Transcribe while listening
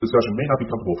Discussion may not be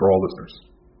comfortable for all listeners.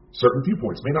 Certain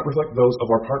viewpoints may not reflect those of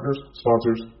our partners,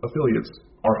 sponsors, affiliates,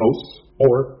 our hosts,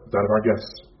 or that of our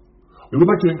guests. We would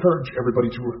like to encourage everybody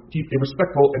to keep a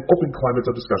respectful and open climate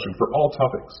of discussion for all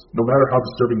topics, no matter how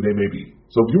disturbing they may be.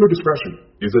 So viewer discretion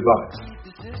is advised.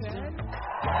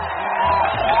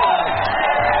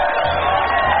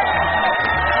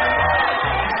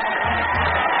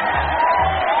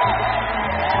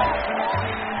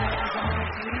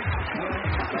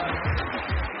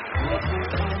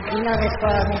 You know this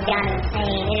world has gone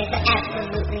insane. It is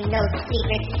absolutely no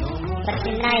secret. But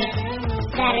tonight,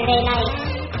 Saturday night,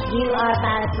 you are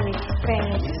about to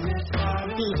experience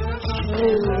the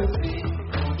true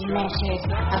measures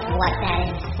of what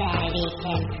that insanity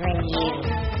can bring you.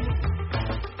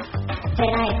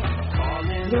 Tonight,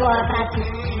 you are about to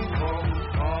see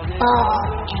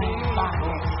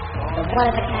Bonkers, the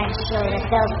one-of-a-kind show that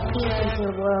delves deep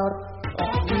into the world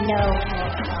with no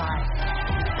holds barred.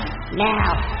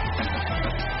 Now,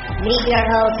 meet your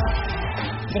hosts,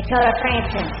 Dakota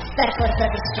Franson, specialist of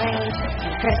the strange,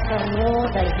 and Crystal Mule,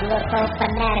 the UFO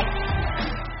fanatic.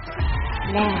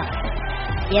 Now,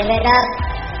 give it up,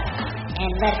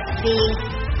 and let's see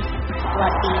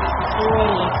what these two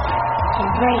idiots can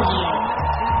bring you.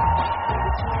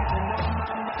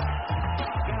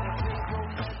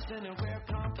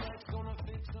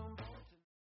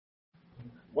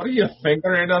 What are you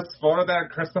fingering us for there,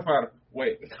 Christopher?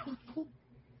 Wait.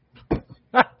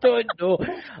 I don't know.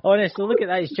 Honestly, look at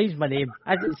that. He's changed my name.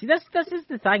 See, this is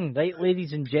the thing, right,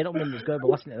 ladies and gentlemen that's going to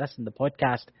be listening to this in the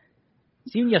podcast.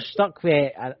 See, when you're stuck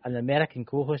with an American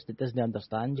co-host that doesn't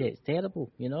understand you, it's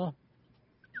terrible, you know?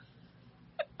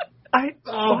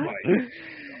 Oh, my.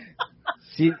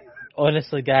 See,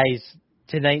 honestly, guys,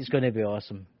 tonight's going to be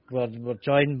awesome. We're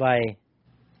joined by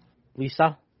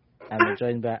Lisa, and we're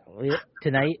joined by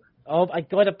tonight. Oh, my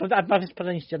God, I've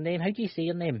mispronounced your name. How do you say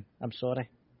your name? I'm sorry.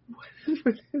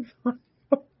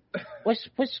 What's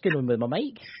going on with my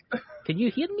mic? Can you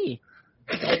hear me?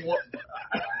 What?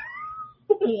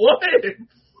 What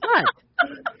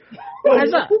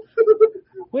is that?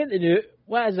 Wait to do.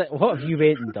 What is it? What have you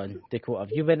went and done, Dakota?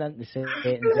 Have you went into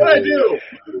settings? What did I do?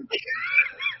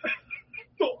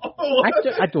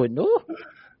 I don't know.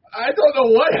 I don't know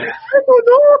what. I don't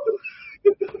know.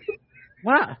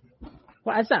 What?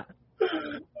 What is that?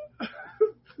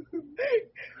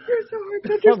 You're so hard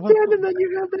to understand, and then you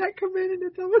have that come in, and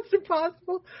it's almost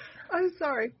impossible. I'm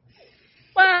sorry.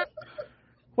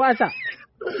 What is that?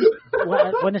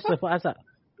 Honestly, what is that?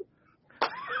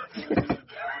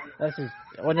 This is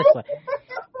honestly.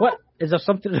 What is there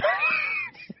something?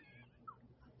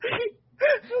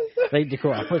 Right,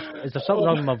 Dakota. Is there something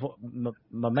wrong with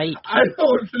my mic? I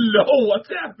don't know what's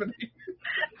happening.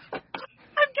 I'm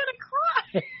gonna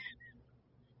cry.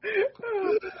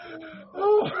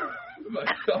 Oh my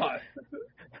God.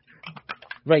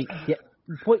 Right, yeah.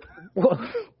 What?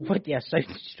 Yeah, sounds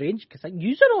strange because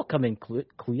you are all coming clear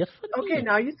for me. Okay,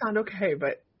 now you sound okay,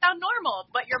 but sound normal,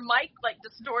 but your mic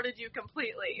distorted you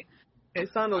completely. It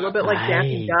sounded a little bit like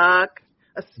Daffy Duck,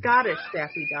 a Scottish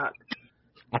Daffy Duck.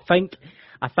 I think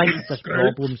there's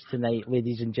problems tonight,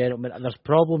 ladies and gentlemen. There's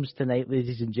problems tonight,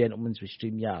 ladies and gentlemen, with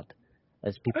StreamYard,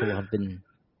 as people have been.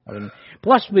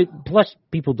 Plus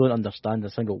people don't understand a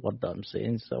single word that I'm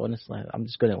saying. So honestly, I'm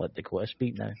just going to let Dakota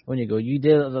speak now. On you go. You do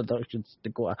the introductions,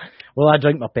 Dakota. Well, I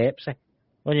drink my Pepsi.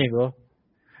 On you go.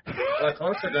 Well, of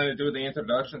course we're going to do the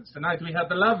introductions. Tonight we have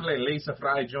the lovely Lisa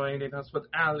Fry joining us with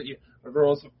Ali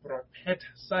Rose for our pet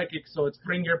psychic. So it's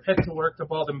bring your pet to work to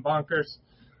ball them bonkers.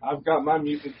 I've got my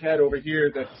mutant cat over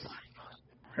here that's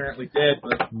apparently dead.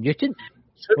 But mutant?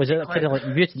 Was it kind of like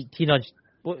mutant teenage?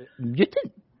 What,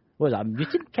 mutant? Was that a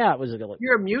mutant cat? Was it like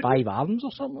You're a mutant? 5 arms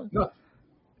or something? No.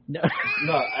 No,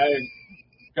 I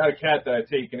got a cat that I've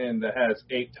taken in that has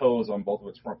 8 toes on both of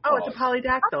its front paws. Oh, it's a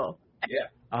polydactyl. Yeah.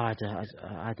 I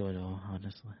don't know,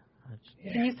 honestly.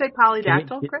 Can you say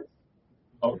polydactyl, Chris?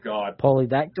 Oh, God.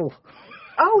 Polydactyl.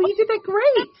 Oh, you did that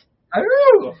great. I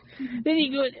don't know. Then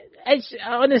you go. It's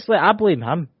honestly, I blame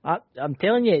him. I'm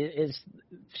telling you, it's.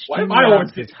 Why am I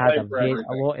always has had a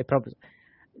lot of problems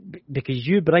because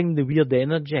you bring the weird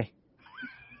energy.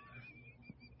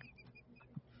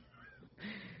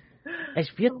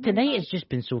 It's weird. Tonight it's just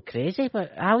been so crazy,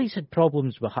 but Ali's had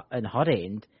problems with her, in her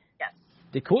end. Yes.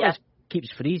 Dakota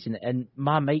keeps freezing, and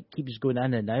my mic keeps going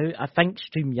in and out. I think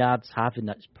StreamYard's having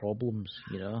its problems,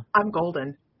 you know. I'm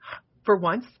golden. For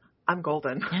once, I'm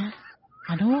golden. Yeah,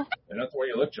 I know. And that's where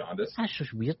you look, Jaundice. That's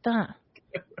just weird, that.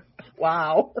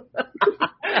 Wow.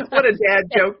 What a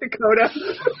dad joke, Dakota.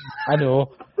 I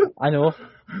know.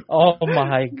 Oh,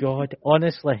 my God.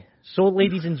 Honestly. So,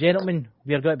 ladies and gentlemen,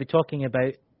 we are going to be talking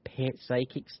about pet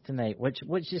psychics tonight,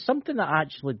 which is something that I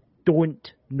actually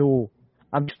don't know.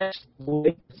 I'm just low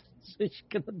so you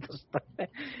can understand.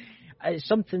 It's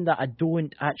something that I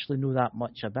don't actually know that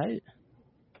much about.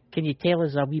 Can you tell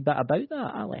us a wee bit about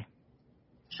that, Ali?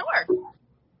 Sure.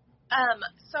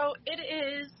 So it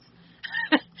is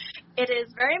it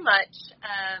is very much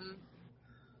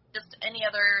just any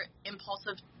other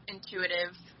impulsive,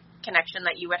 intuitive connection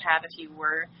that you would have if you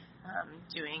were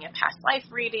doing a past life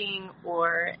reading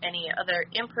or any other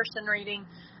in-person reading.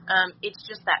 It's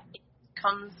just that it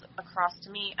comes across to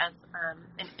me as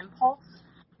an impulse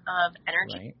of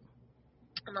energy. Right.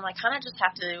 And then I kind of just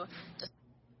have to just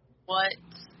what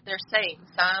they're saying.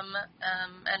 Some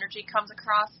energy comes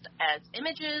across as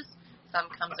images. Some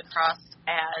comes across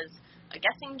as a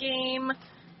guessing game.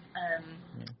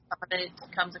 Some of it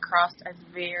comes across as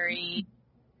very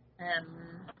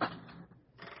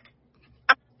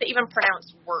even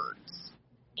pronounced words.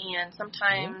 And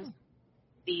sometimes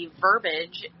the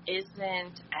verbiage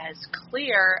isn't as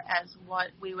clear as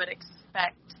what we would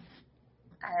expect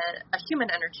a human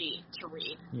energy to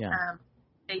read. Yeah.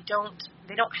 They don't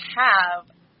have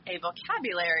a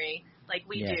vocabulary like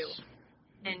we do.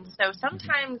 And so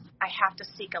sometimes I have to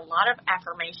seek a lot of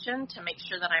affirmation to make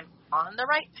sure that I'm on the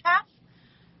right path.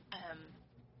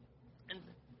 And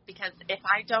because if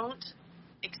I don't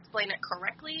explain it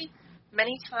correctly,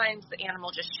 many times the animal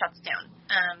just shuts down.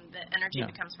 The energy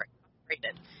becomes very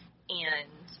frustrated. And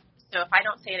so if I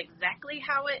don't say it exactly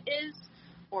how it is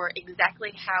or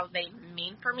exactly how they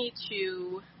mean for me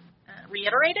to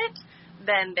reiterate it,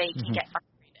 then they can get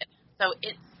frustrated. So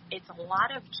it's a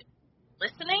lot of just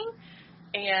listening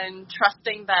and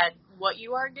trusting that what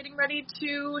you are getting ready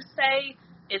to say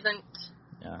isn't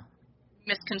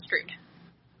misconstrued.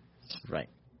 Right.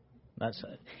 That's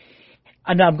it.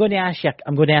 And I'm going to ask you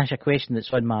a question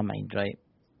that's on my mind, right?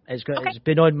 It's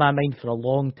been on my mind for a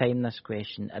long time, this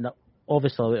question, and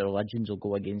obviously a lot of religions will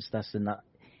go against this and that.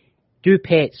 Do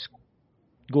pets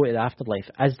go to the afterlife?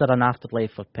 Is there an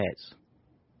afterlife for pets?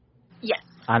 Yes.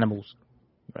 Animals,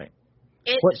 right?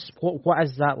 What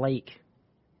is that like?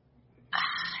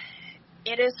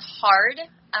 It is hard.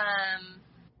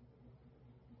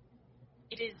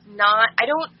 It is not. I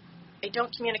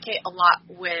don't communicate a lot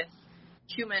with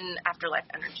human afterlife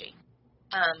energy.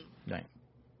 Right.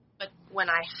 But when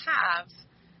I have,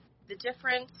 the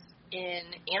difference in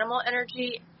animal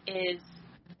energy is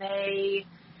they're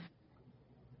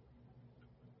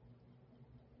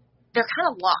kind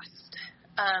of lost.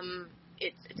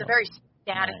 It's a very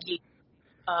staticky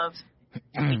of,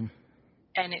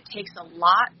 and it takes a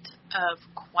lot of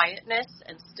quietness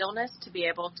and stillness to be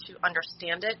able to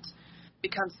understand it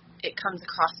because it comes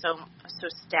across so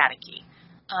staticky.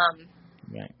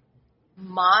 Right.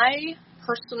 My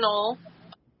personal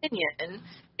opinion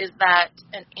is that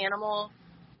an animal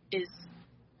is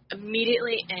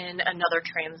immediately in another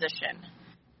transition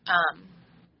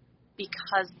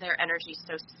because their energy is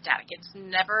so static. It's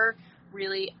never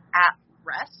really at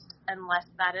rest unless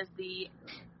that is the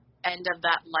end of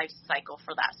that life cycle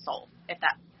for that soul, if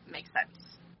that makes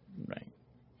sense. Right.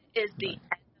 Is the end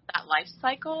of that life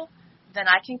cycle, then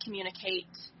I can communicate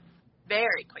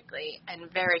very quickly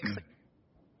and very clearly.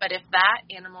 But if that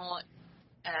animal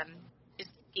is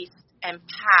deceased and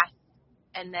passed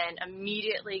and then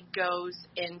immediately goes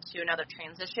into another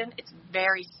transition, it's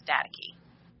very staticky.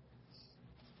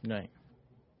 Right.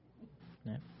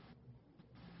 Yeah.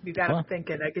 You got them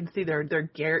thinking. I can see their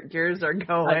gears are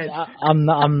going.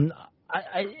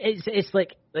 It's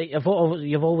like you've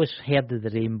always heard of the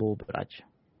rainbow bridge,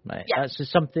 right? Yeah. That's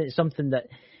just something that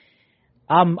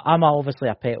I'm obviously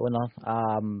a pet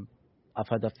owner. I've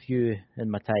had a few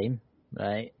in my time,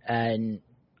 right? And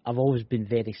I've always been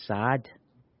very sad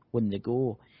when they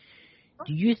go.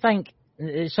 Do you think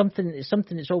it's something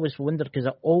that's always wondered, because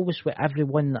I always, with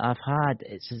everyone that I've had,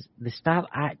 they start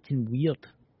acting weird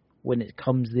when it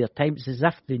comes their time. It's as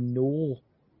if they know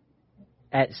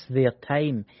it's their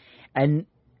time. And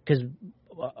because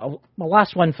my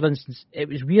last one, for instance, it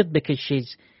was weird because she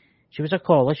was a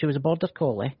collie, she was a border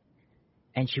collie,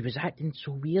 and she was acting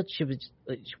so weird. She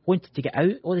wanted to get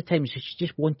out all the time, so she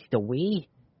just wanted away,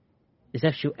 as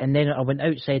if and then I went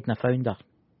outside and I found her.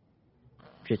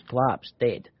 She had collapsed,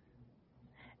 dead.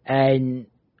 And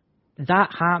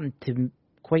that happened to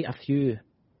quite a few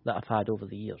that I've had over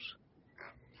the years.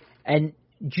 And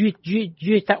do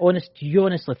you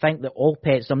honestly think that all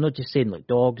pets, I'm not just saying like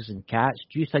dogs and cats,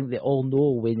 do you think they all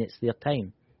know when it's their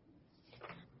time?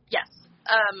 Yes.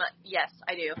 Yes,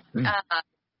 I do.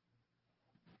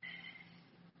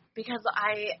 Because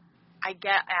I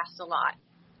get asked a lot,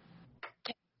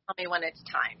 can you tell me when it's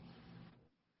time?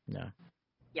 No.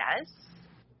 Yes.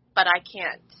 But but I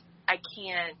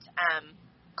can't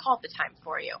call the time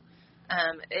for you.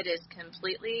 It is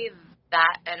completely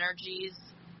that energy's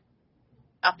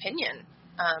opinion,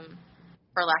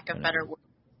 for lack of better words.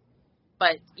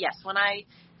 But yes,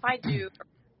 if I do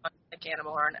a sick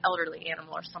animal or an elderly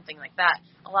animal or something like that,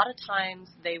 a lot of times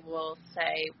they will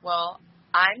say, well,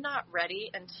 I'm not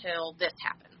ready until this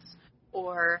happens.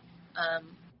 Or,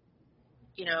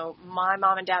 you know, my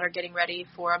mom and dad are getting ready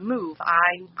for a move.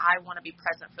 I want to be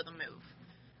present for the move.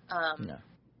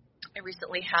 I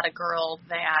recently had a girl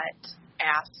that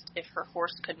asked if her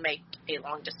horse could make a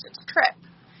long-distance trip.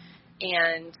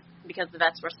 And because the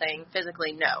vets were saying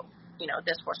physically, no, you know,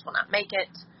 this horse will not make it.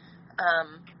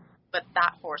 But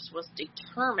that horse was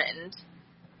determined.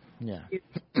 Yeah.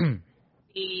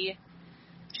 She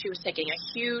was taking a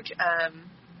huge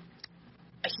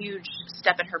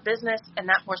step in her business, and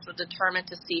that horse was determined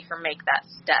to see her make that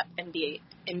step and be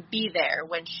there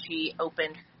when she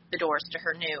opened the doors to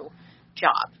her new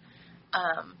job.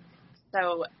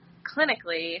 So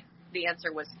clinically, the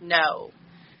answer was no,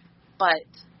 but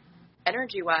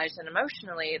energy-wise and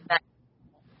emotionally, that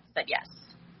said yes.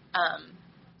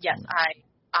 Yes,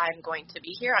 I'm going to be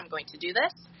here. I'm going to do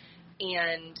this.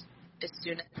 And as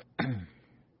soon as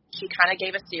she kind of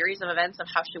gave a series of events of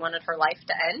how she wanted her life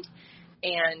to end,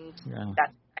 and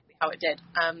that's exactly how it did.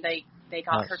 They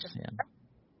got her to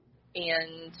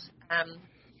and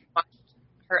watched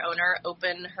her owner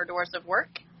open her doors of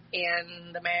work,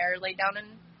 and the mare laid down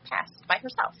and passed by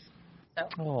herself. So.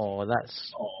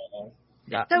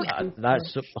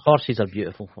 That's horses are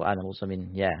beautiful animals. I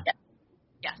mean, yeah.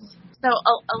 Yes. So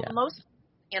most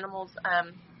animals,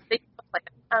 they look like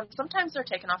that. Sometimes they're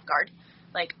taken off guard,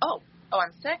 like, oh,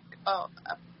 I'm sick. Oh,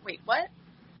 wait, what?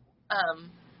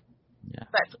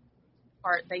 But for the most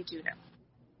part, they do know.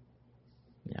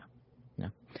 Yeah.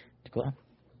 Dakota?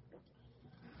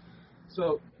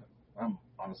 So, I'm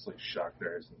honestly shocked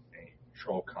there isn't any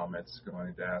troll comments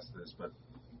going to ask this, but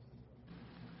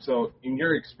so in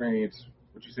your experience,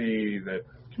 would you say that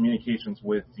communications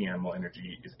with the animal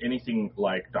energy is anything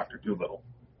like Dr. Doolittle?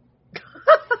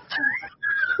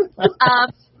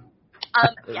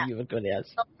 Yeah. You were going to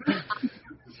ask.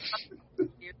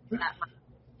 That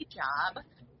my job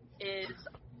is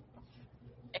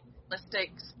a holistic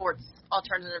sports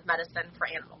alternative medicine for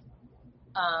animals.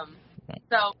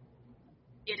 So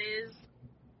it is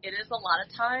a lot of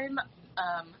time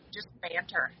just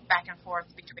banter back and forth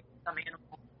between some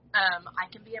animals. I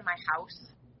can be in my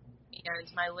house,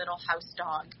 and my little house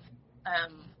dog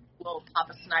will pop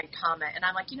a snide comment, and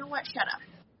I'm like, you know what? Shut up.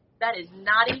 That is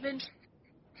not even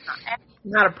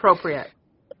not appropriate.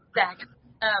 Exactly.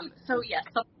 So yes,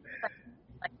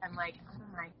 I'm like, oh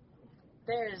my,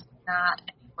 there is not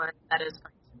anyone that is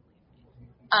going to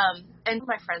believe me. And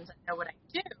my friends that know what I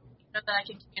do, know that I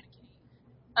can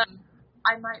communicate.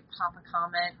 I might pop a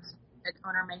comment, an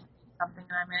owner may say something,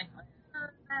 and I'm like,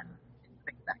 that is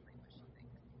exactly what she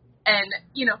thinks. And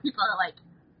you know, people are like,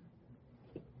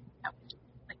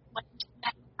 what?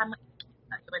 I'm like,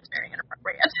 it's very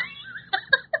inappropriate.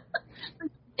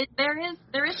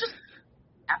 There is just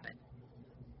happen.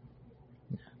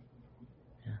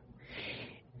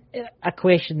 A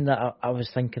question that I was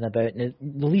thinking about. Now,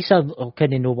 Lisa will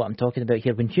kind of know what I'm talking about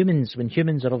here. When humans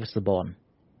are obviously born,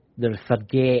 they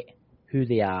forget who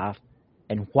they are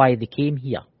and why they came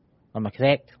here. Am I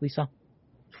correct, Lisa?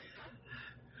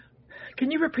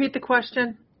 Can you repeat the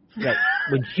question? Right.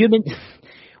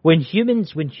 When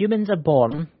humans are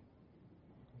born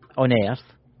on Earth,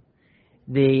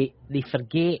 they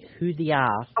forget who they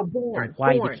are and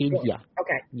why they came here.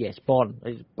 Okay. Yes, born.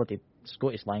 It's bloody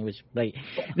Scottish language, right?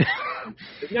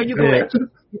 No, you glitched.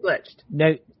 You glitched.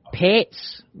 Now,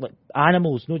 pets, like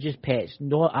animals, not just pets,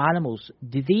 no animals.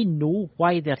 Do they know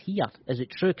why they're here? Is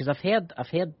it true? Because I've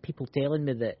heard people telling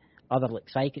me that other like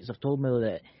psychics have told me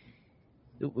that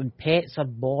when pets are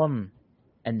born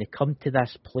and they come to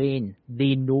this plane,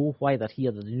 they know why they're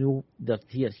here. They know they're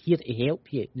here to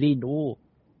help you. They know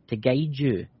to guide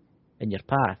you in your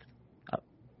path.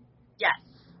 Yes.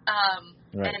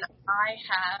 Right. And I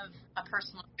have a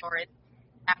personal story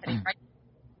happening right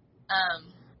now.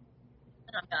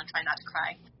 And I'm going to try not to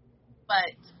cry.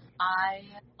 But I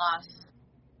lost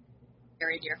a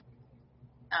very dear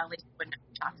Lisa wouldn't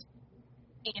have shots.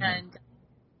 And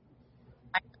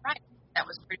I cried. That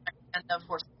was pretty much the end of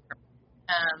horse.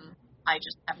 I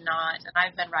just have not, and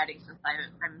I've been riding since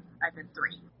I've been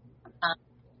 3. I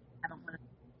haven't won a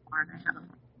barn. I haven't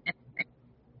won anything.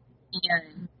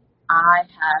 And I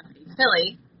have a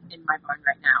filly in my barn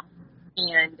right now.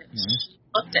 And she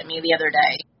looked at me the other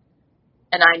day,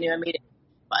 and I knew immediately who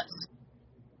she was.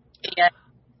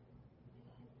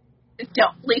 And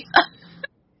don't, Lisa.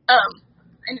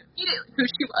 I knew immediately who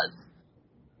she was.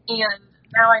 And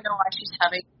now I know why she's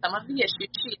having some of the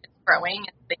issues she is growing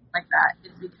and things like that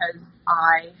is because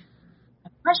I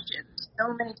have questioned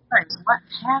so many times what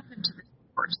happened to this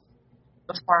horse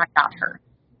before I got her.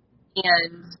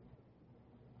 And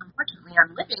unfortunately,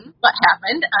 I'm living what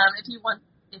happened. If you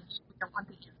don't want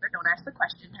the answer, don't ask the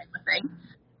question type of thing.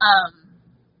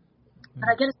 But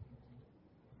I get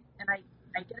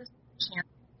I get a chance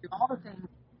to do all the things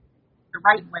the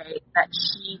right way that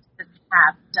she didn't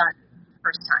have done the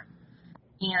first time.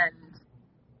 And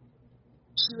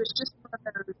she was just one of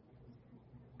those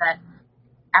that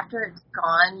after it's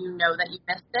gone, you know that you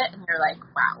missed it, and you're like,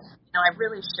 wow, I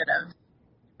really should have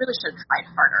tried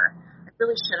harder. I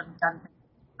really should have done things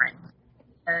different.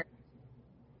 And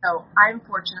so I'm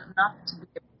fortunate enough to be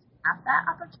able to have that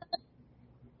opportunity.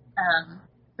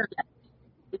 So yes,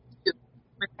 it's you.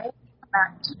 When they come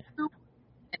back to you,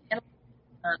 and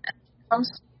it comes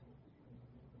to you,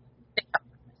 they come.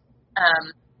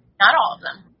 Not all of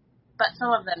them, but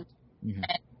some of them. Mm-hmm.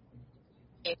 And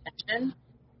pay attention.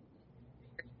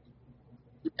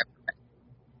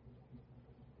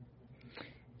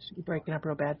 You're breaking up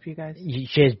real bad for you guys.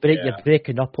 You're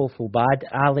breaking up awful bad.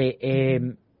 Ali,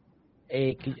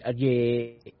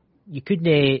 you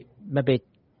couldn't maybe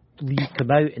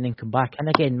come out and then come back in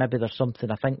again. Maybe there's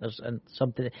something. I think there's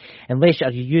something. Unless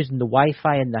are you using the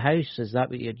Wi-Fi in the house? Is that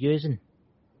what you're using?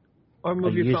 Or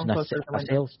move your phone closer to the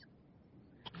window.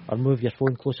 Or move your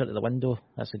phone closer to the window.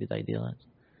 That's a good idea.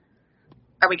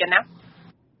 Are we good now?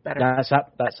 Better. That's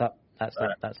up. Oh,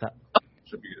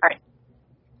 should be good. All right.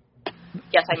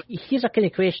 Yes, here's a kind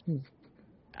of question.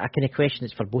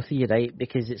 It's for both of you, right?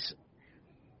 Because it's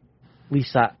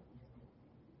Lisa.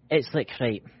 It's like,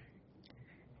 right,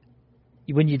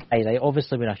 when you die, right?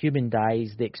 Obviously, when a human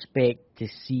dies, they expect to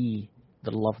see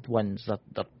their loved ones,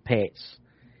 their pets.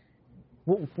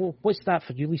 What's that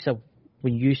for you, Lisa?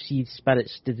 When you see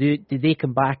spirits, do they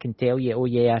come back and tell you, oh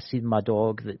yeah, I seen my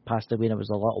dog that passed away when I was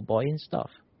a little boy and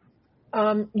stuff?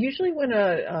 Usually when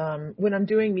I'm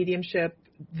doing mediumship,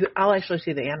 I'll actually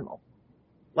see the animal.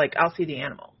 Like, I'll see the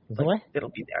animal. Really? Like,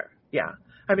 it'll be there. Yeah.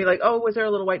 I'd be like, oh, was there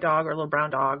a little white dog or a little brown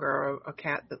dog or a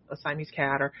cat, a Siamese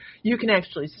cat? Or you can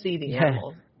actually see the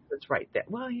animal that's right there.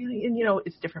 Well,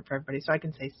 it's different for everybody, so I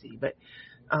can say see. But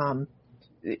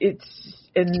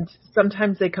and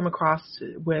sometimes they come across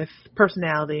with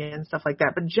personality and stuff like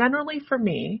that. But generally for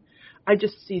me, I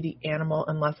just see the animal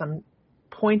unless I'm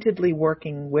pointedly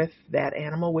working with that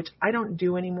animal, which I don't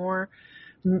do anymore.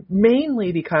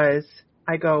 Mainly because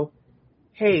I go,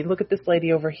 hey, look at this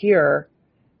lady over here.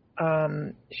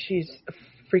 She's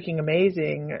freaking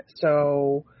amazing.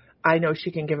 So I know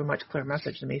she can give a much clearer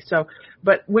message to me. So,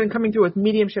 but when coming through with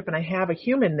mediumship and I have a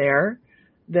human there,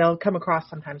 they'll come across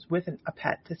sometimes with a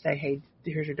pet to say, hey,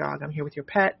 here's your dog. I'm here with your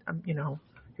pet. Your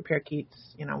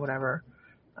parakeets, whatever.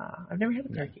 I've never had a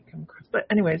parakeet come across. But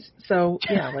anyways, so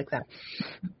yeah, like that.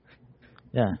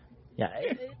 Yeah.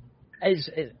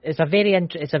 It's a very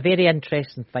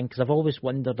interesting thing because I've always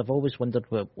wondered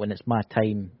when it's my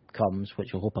time comes,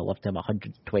 which I hope I live to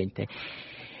 120.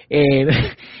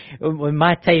 When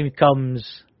my time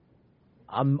comes,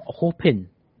 I'm hoping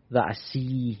that I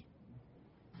see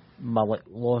my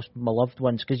loved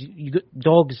ones, because you got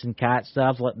dogs and cats.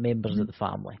 They're like members of the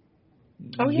family.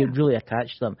 Oh, yeah. You're really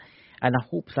attached to them. And I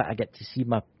hope that I get to see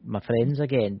my friends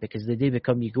again, because they do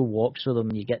become, you go walks with them,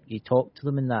 you talk to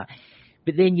them and that.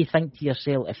 But then you think to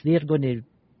yourself, if they're going to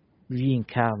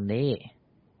reincarnate,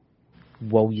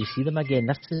 will you see them again?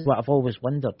 This is what I've always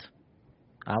wondered.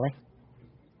 Ali?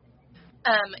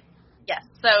 Yes.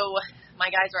 So my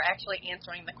guys are actually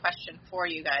answering the question for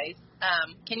you guys.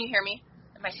 Can you hear me?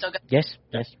 Am I still good? Yes.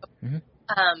 Mm-hmm.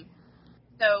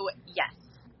 So yes,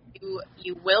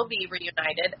 you will be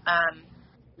reunited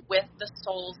with the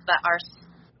souls that are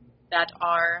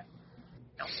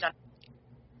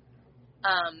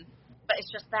but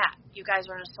it's just that you guys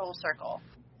are in a soul circle,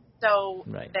 so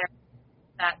there's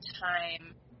that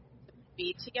time to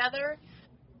be together,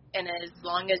 and as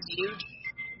long as you do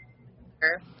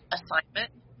your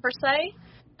assignment per se,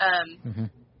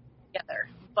 together.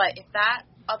 But if that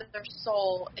other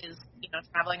soul is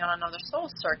traveling on another soul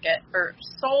circuit or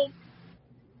soul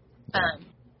path,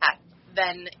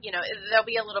 then there'll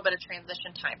be a little bit of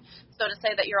transition time. So to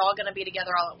say that you're all going to be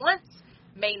together all at once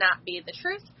may not be the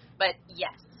truth, but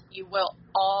yes, you will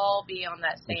all be on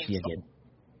that same soul.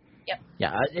 Yep.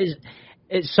 Yeah,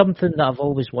 it's something that I've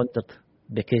always wondered,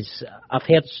 because I've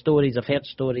heard stories about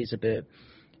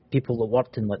people that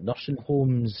worked in like nursing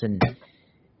homes,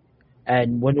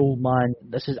 and one old man.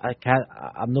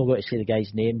 I'm not going to say the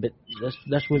guy's name, but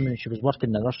this woman, she was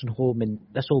working in a nursing home, and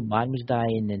this old man was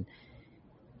dying, and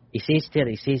he says to her,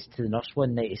 he says to the nurse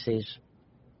one night, he says,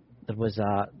 there was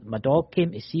my dog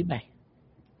came to see me,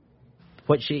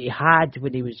 which he had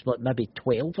when he was maybe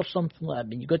 12 or something like that. I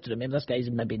mean, you got to remember, this guy's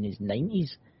maybe in his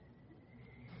 90s.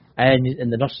 And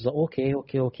the nurse was like,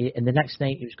 okay. And the next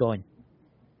night he was gone.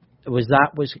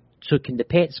 So can the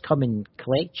pets come and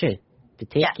collect you to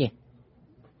take you?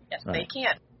 Yes, right. They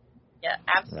can. Yeah,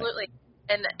 absolutely.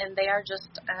 Right. And they are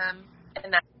just,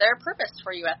 and that's their purpose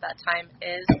for you at that time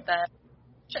is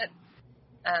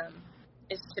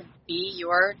is to be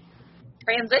your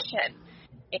transition.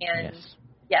 And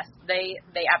yes, they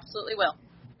absolutely will.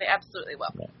 They absolutely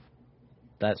will. Yeah.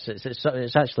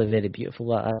 It's actually very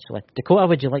beautiful. Actually, Dakota,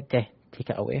 would you like to take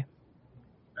it away?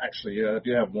 Actually, I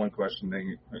do have one question.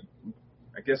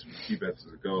 I guess we keep it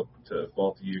to go to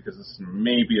both of you because this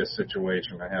may be a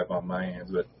situation I have on my hands.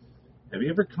 But have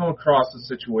you ever come across a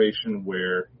situation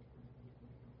where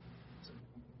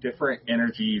different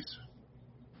energies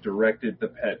directed the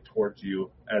pet towards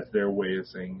you as their way of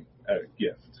saying a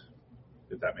gift?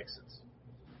 If that makes sense.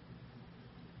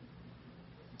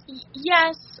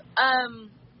 Yes.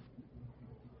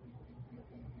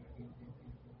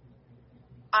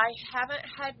 I haven't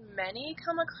had many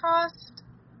come across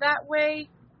that way,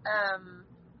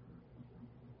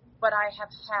 but I have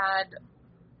had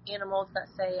animals that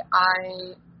say,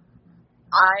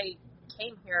 I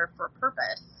came here for a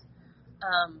purpose.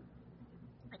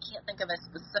 I can't think of a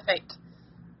specific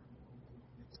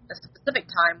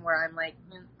time where I'm like,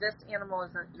 this animal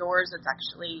isn't yours, it's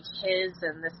actually his,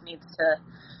 and this needs to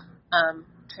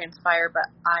transpire. But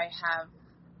I have,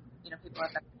 people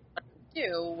have what to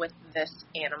do with this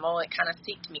animal. It kind of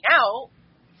seeked me out,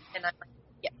 and I'm like,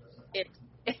 yeah,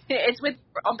 it's with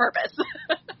on purpose.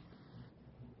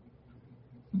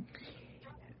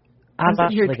 I'm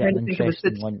sitting here trying to think of a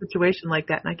situation like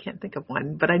that, and I can't think of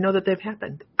one, but I know that they've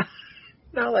happened.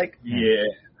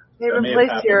 They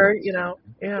replaced here, yeah.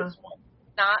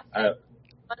 Not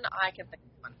one I can think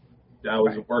of one. I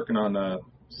was working on a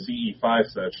CE5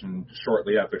 session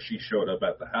shortly after she showed up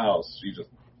at the house. She just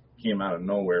came out of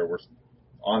nowhere. We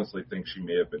honestly think she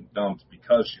may have been dumped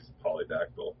because she's a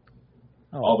polydactyl.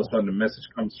 All of a sudden, a message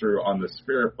comes through on the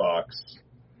spirit box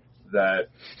that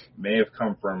may have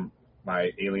come from my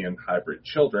alien hybrid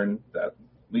children that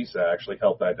Lisa actually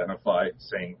helped identify,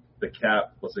 saying the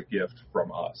cat was a gift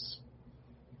from us.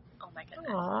 Oh my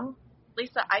goodness. Aww.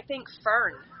 Lisa, I think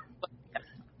Fern.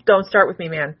 Don't start with me,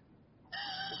 man.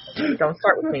 Don't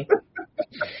start with me.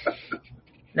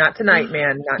 Not tonight,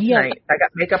 man. Not tonight. I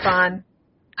got makeup on.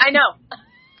 I know.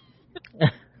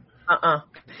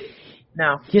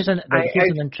 No. Here's an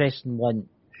interesting one.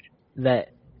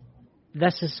 That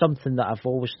this is something that I've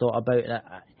always thought about.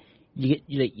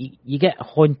 You get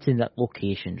haunting at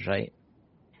locations, right?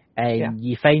 And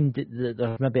you find that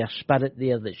there's maybe a spirit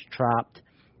there that's trapped,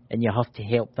 and you have to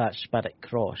help that spirit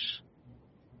cross.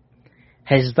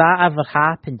 Has that ever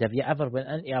happened? Have you ever went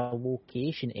into a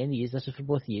location, this is for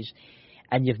both of you,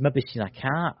 and you've maybe seen a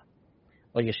cat,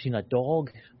 or you've seen a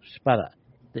dog spirit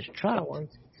that's trapped?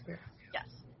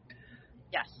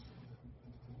 Yes.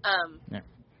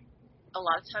 A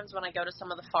lot of times when I go to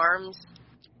some of the farms,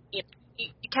 you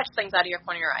catch things out of your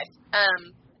corner of your eyes.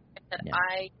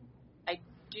 I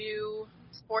do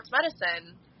sports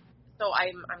medicine, so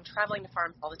I'm traveling to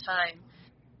farms all the time,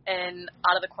 and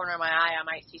out of the corner of my eye, I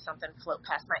might see something float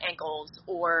past my ankles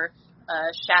or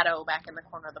a shadow back in the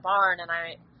corner of the barn, and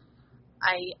I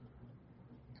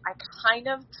kind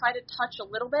of try to touch a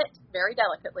little bit, very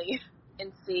delicately,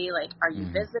 and see, like, are you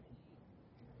visiting?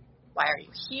 Why are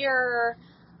you here?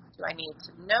 Do I need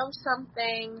to know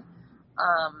something?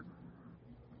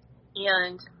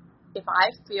 And if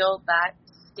I feel that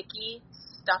sticky,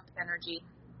 stuck energy,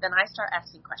 then I start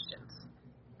asking questions.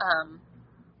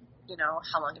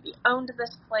 How long have you owned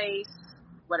this place?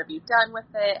 What have you done with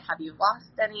it? Have you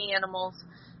lost any animals?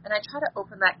 And I try to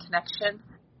open that connection.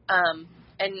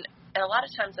 And a lot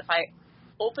of times if I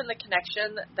open the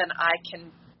connection, then I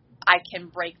can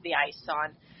break the ice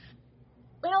on,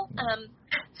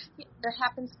 there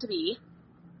happens to be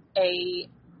a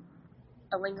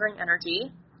lingering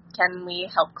energy. Can we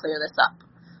help clear this up?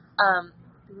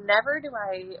 Never do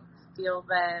I feel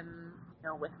them,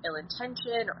 with ill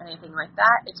intention or anything like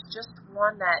that. It's just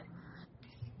one that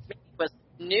maybe was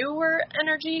newer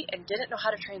energy and didn't know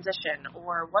how to transition,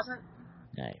 or wasn't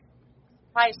a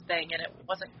surprise thing and it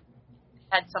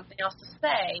had something else to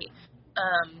say,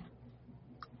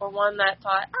 or one that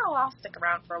thought, I'll stick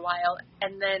around for a while,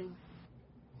 and then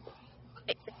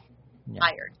they get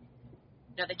tired.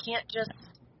 They can't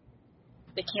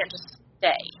just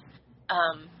stay.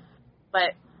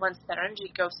 But once that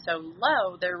energy goes so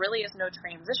low, there really is no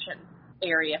transition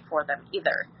area for them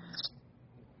either.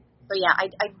 So yeah,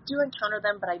 I do encounter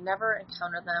them, but I never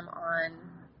encounter them on,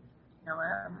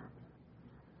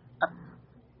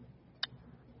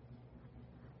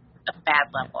 a bad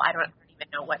level. I don't even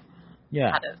know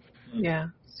how to. Yeah.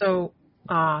 So,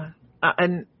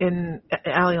 and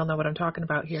Allie will know what I'm talking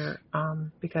about here,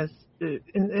 because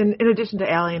in addition to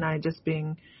Allie and I just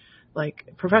being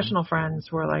like professional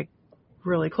friends, we're like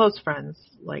really close friends.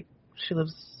 Like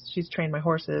she's trained my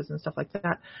horses and stuff like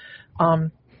that.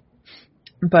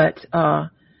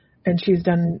 And she's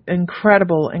done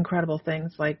incredible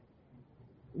things like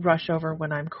rush over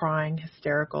when I'm crying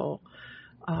hysterical,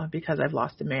 because I've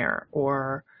lost a mare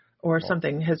or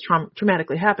something has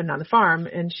traumatically happened on the farm,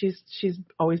 and she's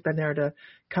always been there to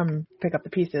come pick up the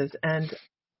pieces. And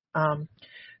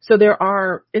so there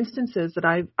are instances that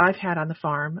I've had on the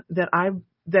farm that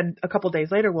then a couple days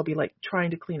later will be like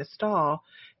trying to clean a stall,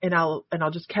 and I'll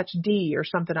just catch D or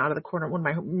something out of the corner, one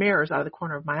of my mares out of the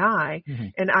corner of my eye. Mm-hmm.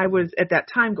 And I was at that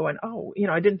time going,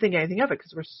 I didn't think anything of it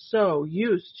because we're so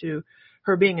used to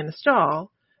her being in the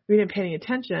stall. We didn't pay any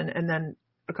attention. And then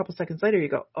a couple seconds later you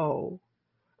go, oh,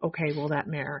 okay, well, that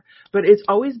mare. But it's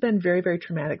always been very, very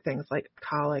traumatic things like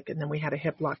colic, and then we had a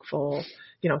hip lock full,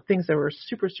 things that were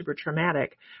super, super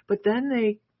traumatic. But then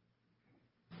they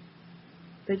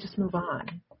just move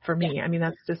on for me. I mean,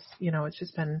 that's just, it's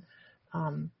just been,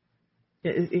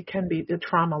 it can be the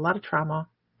trauma, a lot of trauma,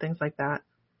 things like that,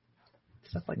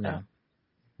 stuff like that.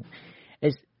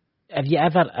 Have you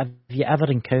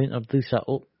ever encountered, Lisa?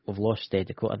 Oh, we've lost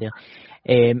Dakota there.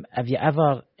 Have you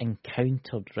ever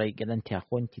encountered, getting into a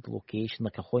haunted location,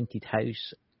 like a haunted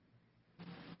house,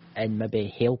 and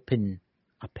maybe helping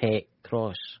a pet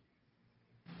cross?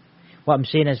 What I'm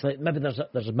saying is, like, maybe there's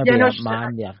a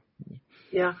man there.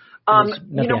 Yeah.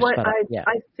 You know what?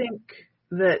 I think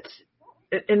that,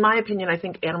 in my opinion, I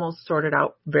think animals sort it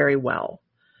out very well.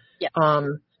 Yeah.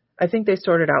 I think they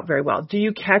sort it out very well. Do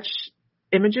you catch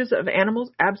images of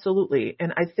animals? Absolutely.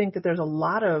 And I think that there's a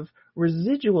lot of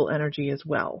residual energy as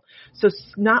well. So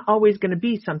it's not always going to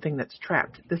be something that's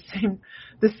trapped. The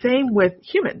same with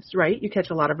humans, right? You catch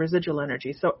a lot of residual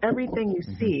energy. So everything you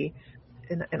see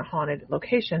in a haunted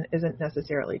location isn't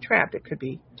necessarily trapped. It could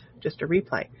be just a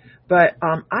replay. But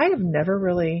I have never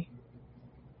really,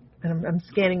 and I'm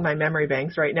scanning my memory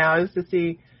banks right now, is to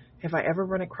see if I ever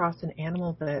run across an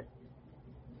animal that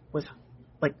was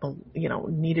like,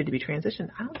 needed to be transitioned.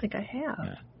 I don't think I have.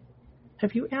 Yeah.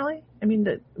 Have you, Allie? I mean,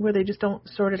 where they just don't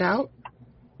sort it out?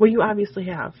 Well, you obviously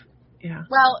have. Yeah.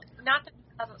 Well, not that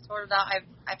it hasn't sorted out.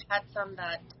 I've had some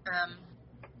that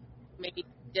maybe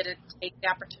didn't take the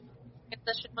opportunity to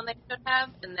transition when they should have,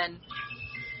 and then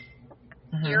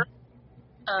here.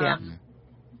 Yeah.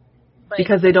 But,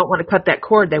 because they don't want to cut that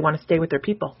cord, they want to stay with their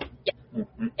people.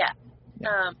 Yeah.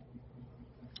 Yeah.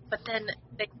 But then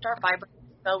they start vibrating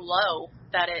so low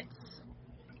that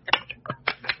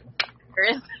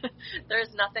there is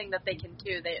nothing that they can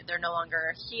do. They're no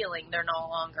longer healing. They're no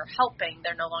longer helping.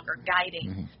 They're no longer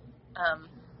guiding. Mm-hmm.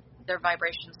 Their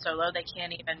vibration's so low they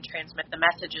can't even transmit the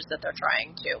messages that they're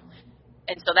trying to,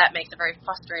 and so that makes a very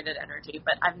frustrated energy.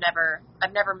 But I've never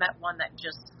met one that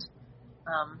just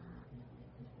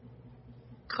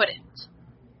couldn't.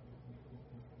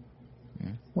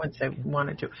 Once I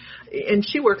wanted to. And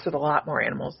she works with a lot more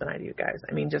animals than I do, guys.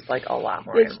 I mean, just like a lot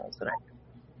more animals than I do.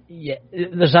 Yeah,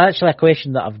 there's actually a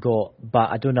question that I've got, but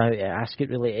I don't know how to ask it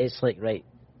really. It's like, right,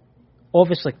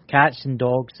 obviously cats and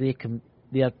dogs, they're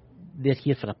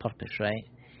here for a purpose, right?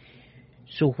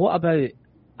 So what about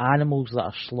animals that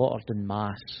are slaughtered in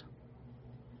mass?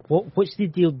 What's the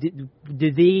deal? Do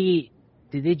they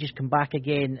just come back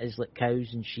again as like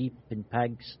cows and sheep and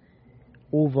pigs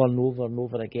over and over and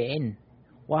over again?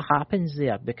 What happens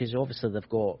there? Because obviously they've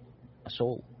got a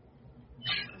soul.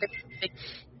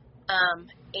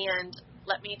 And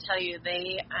let me tell you,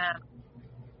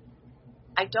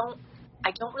 I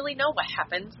don't really know what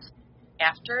happens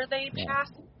after they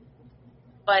pass,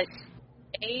 but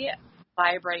they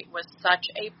vibrate with such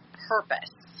a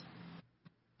purpose.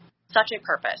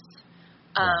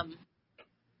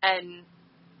 And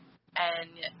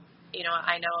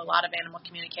I know a lot of animal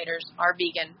communicators are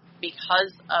vegan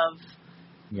because of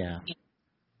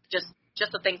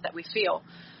just the things that we feel.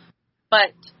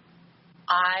 But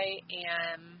I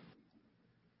am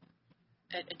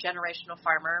a generational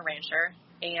farmer, rancher,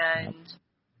 and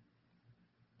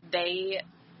they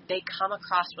come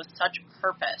across with such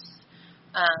purpose.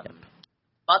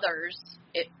 Mothers,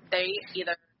 they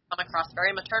either come across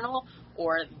very maternal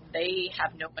or they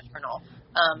have no maternal.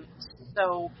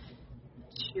 So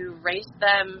to raise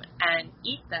them and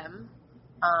eat them,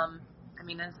 I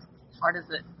mean, as hard as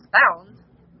it sounds,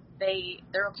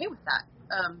 they're okay with that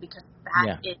because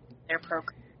that is their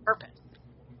program. purpose.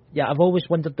 Yeah, I've always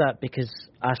wondered that because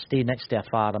I stay next to a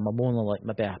farm. I'm only like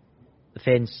maybe a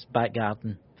fence back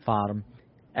garden farm,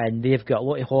 and they've got a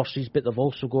lot of horses, but they've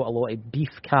also got a lot of beef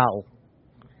cattle.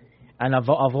 And I've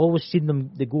always seen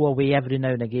them. They go away every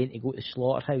now and again to go to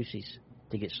slaughterhouses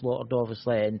to get slaughtered,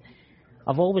 obviously. And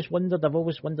I've always wondered.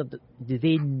 Do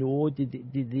they know? Do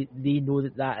they know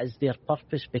that is their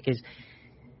purpose? Because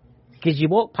you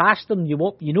walk past them, you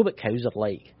know what cows are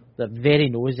like. They're very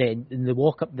nosy, and they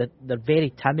walk up. They're very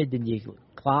timid, and you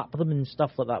clap them and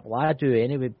stuff like that. Well, I do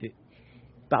anyway.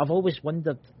 But I've always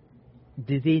wondered,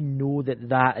 do they know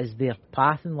that is their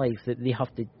path in life? That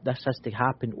this has to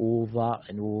happen over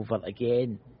and over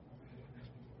again?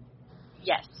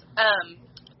 Yes.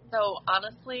 So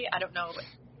honestly, I don't know,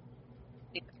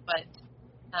 but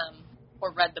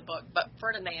or read the book, but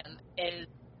Ferdinand is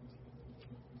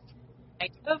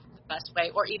kind of the best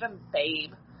way, or even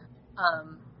Babe.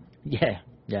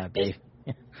 Yeah, Babe.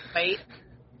 Right,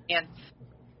 and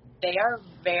they are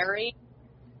very,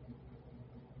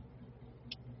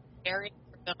 very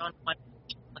on one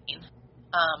plane.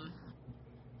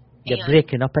 You're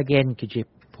breaking up again. Could you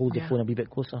hold your phone a wee bit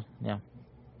closer? Yeah.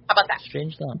 How about that?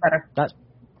 Strange that. Better. That's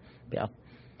better.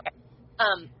 Okay.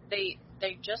 They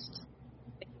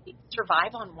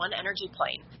survive on one energy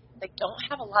plane. They don't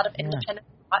have a lot of independent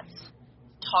thoughts.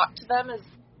 Talk to them is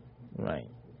right.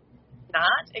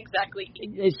 Not exactly.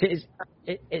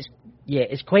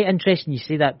 It's quite interesting you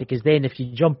say that, because then if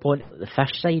you jump on the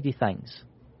fish side of things,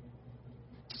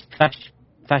 fish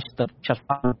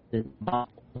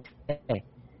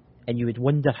and you would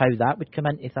wonder how that would come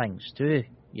into things too.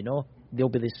 You know, they'll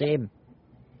be the same.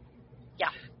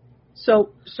 Yeah.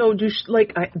 So do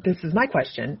this is my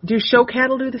question. Do show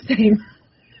cattle do the same?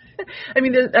 I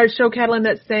mean, are show cattle in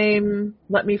that same,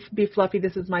 let me be fluffy,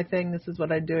 this is my thing, this is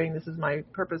what I'm doing, this is my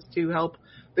purpose to help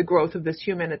the growth of this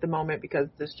human at the moment because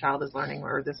this child is learning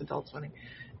or this adult's learning.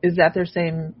 Is that their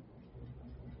same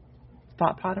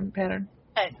thought pattern?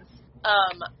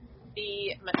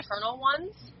 The maternal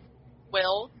ones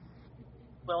will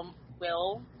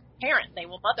parent, they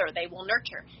will mother, they will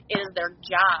nurture. It is their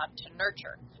job to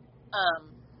nurture.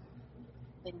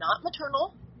 They're not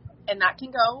maternal, and that can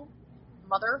go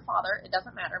mother or father, it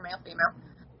doesn't matter, male, female.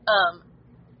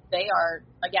 They are,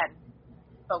 again,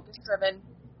 focus driven.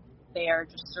 They are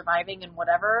just surviving in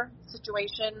whatever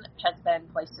situation has been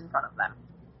placed in front of them.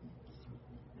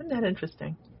 Isn't that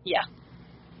interesting? Yeah.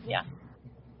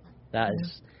 That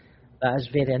is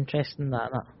very interesting.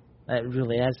 That it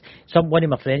really is. One of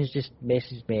my friends just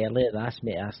messaged me earlier and asked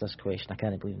me to ask this question. I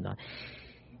can't believe that.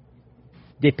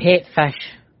 Do pet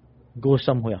fish go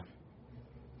somewhere?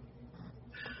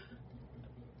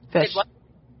 Fish.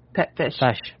 Pet fish.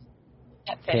 Pet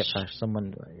fish.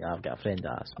 Someone, I've got a friend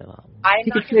that asked me that.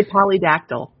 You could say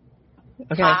polydactyl.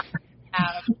 Okay. I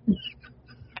have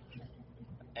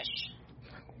fish.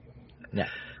 Yeah.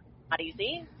 Not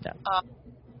easy. Yeah.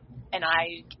 And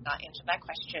I cannot answer that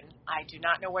question. I do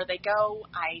not know where they go.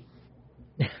 I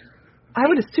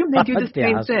would assume they do the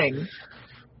same thing.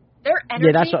 Their energy.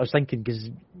 Yeah, that's what I was thinking, because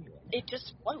it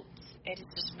just floats. It is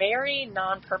just very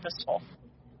non-purposeful.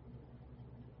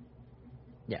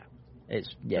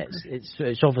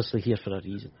 It's obviously here for a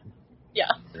reason.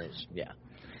 Yeah.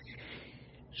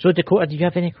 So Dakota, do you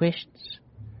have any questions?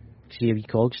 See a wee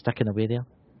cog sticking away there.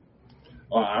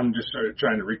 Well, I'm just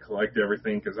trying to recollect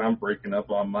everything because I'm breaking up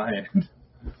on my end.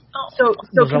 So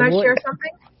can I share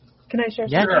something? Can I share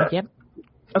something? Sure. Yep.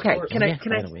 Okay. Can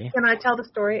I tell the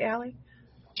story, Allie?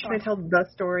 Can I tell the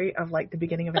story of like the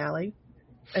beginning of Allie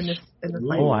in this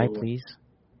life? Oh, aye, please.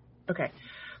 Okay.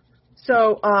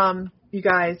 So, you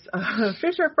guys,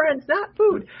 fish are friends, not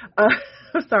food.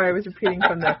 Sorry, I was repeating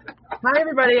from the. Hi,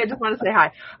 everybody. I just want to say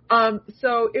hi. I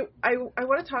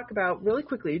want to talk about really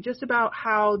quickly just about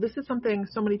how this is something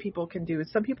so many people can do.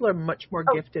 Some people are much more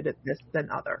gifted at this than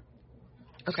other.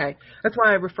 Okay, that's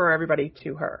why I refer everybody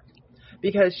to her,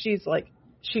 because she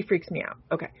freaks me out.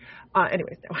 Okay.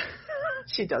 Anyways, no,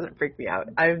 she doesn't freak me out.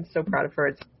 I'm so proud of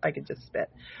her. I could just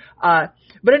spit.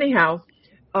 But anyhow,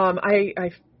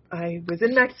 I was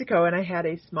in Mexico and I had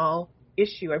a small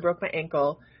issue. I broke my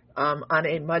ankle on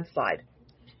a mudslide.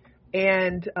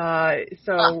 And a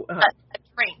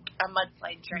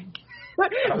mudslide drink.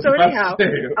 So anyhow,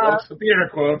 with the air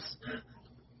quotes.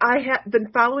 The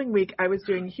following week I was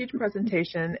doing a huge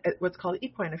presentation at what's called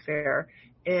Equine Affair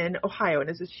in Ohio, and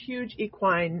it's this huge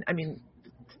equine. I mean,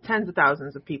 tens of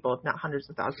thousands of people, if not hundreds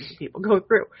of thousands of people, go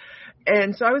through.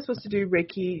 And so I was supposed to do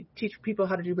Reiki, teach people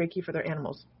how to do Reiki for their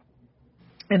animals.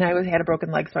 And I had a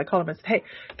broken leg, so I called him and said, hey,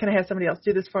 can I have somebody else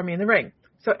do this for me in the ring?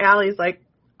 So Allie's like,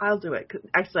 I'll do it. 'Cause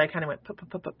actually, I kind of went,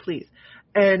 please.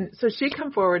 And so she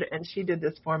come forward and she did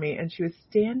this for me. And she was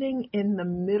standing in the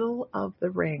middle of the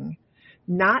ring,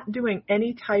 not doing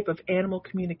any type of animal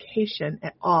communication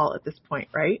at all at this point,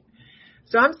 right?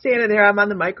 So I'm standing there. I'm on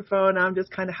the microphone. I'm just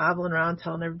kind of hobbling around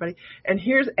telling everybody. And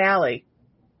here's Allie.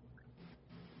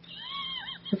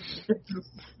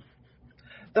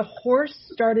 The horse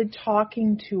started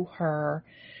talking to her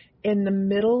in the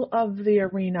middle of the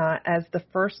arena as the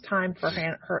first time for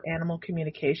her animal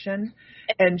communication,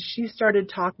 and she started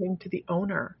talking to the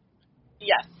owner.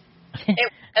 Yes. I'm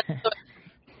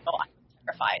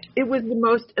terrified. It was the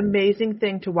most amazing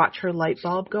thing to watch her light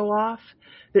bulb go off,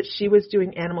 that she was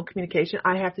doing animal communication.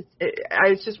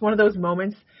 It's just one of those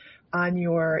moments on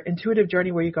your intuitive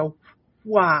journey where you go,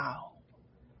 wow.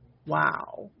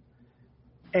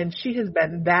 And she has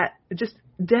been that just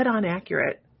dead on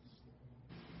accurate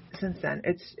since then.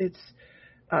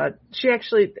 She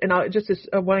actually, and just as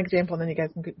one example, and then you guys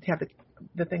can have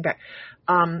the thing back.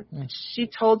 She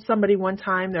told somebody one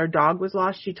time their dog was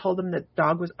lost. She told them the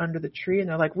dog was under the tree, and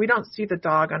they're like, we don't see the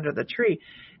dog under the tree.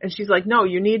 And she's like, no,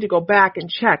 you need to go back and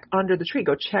check under the tree.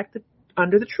 Go check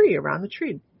under the tree, around the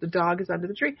tree. The dog is under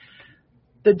the tree.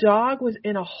 The dog was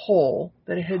in a hole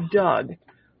that it had dug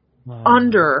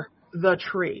under the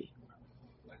tree.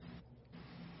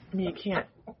 I mean, you can't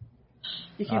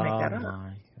make that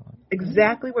up.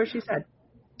 Exactly where she said,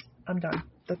 I'm done.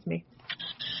 That's me.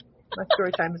 My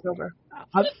story time is over.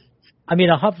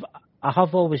 I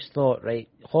have always thought, right,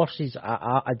 horses,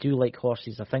 I do like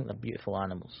horses. I think they're beautiful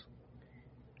animals.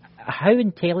 How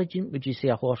intelligent would you say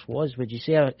a horse was? Would you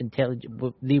say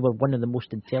they were one of the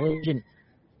most intelligent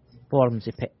forms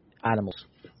of animals?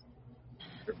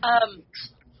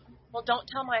 Well, don't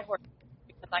tell my horse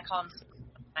because I call them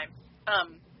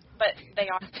sometimes. But they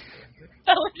are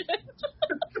intelligent.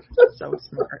 So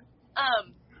smart.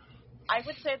 I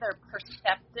would say they're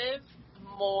perceptive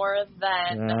more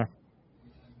than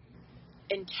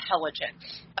intelligent.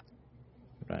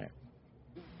 Right.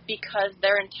 Because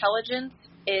their intelligence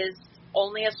is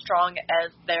only as strong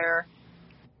as their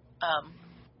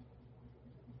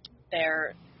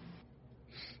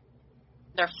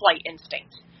flight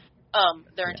instinct.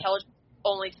 Their intelligence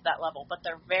only to that level, but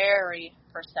they're very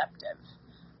perceptive.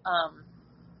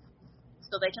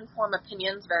 So they can form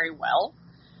opinions very well,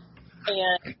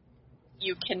 and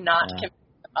you cannot convince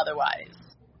them otherwise.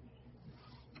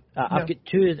 I've got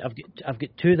two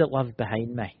that live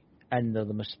behind me, and they're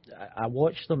the most. I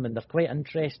watch them, and they're quite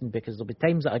interesting because there'll be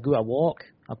times that I go out a walk,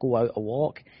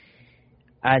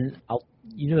 and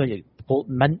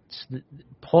mints.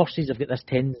 Horses have got this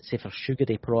tendency for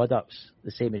sugary products,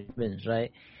 the same as humans,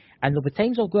 right? And there'll be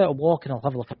times I'll go out a walk and I'll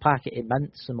have like a packet of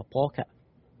mints in my pocket,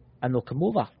 and they'll come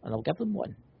over and I'll give them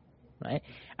one, right?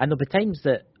 And there'll be times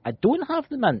that I don't have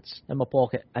the mints in my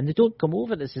pocket and they don't come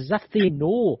over. It's as if they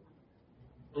know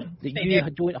that you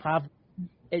don't have.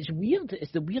 It's weird.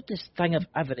 It's the weirdest thing I've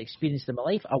ever experienced in my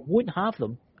life. I won't have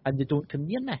them and they don't come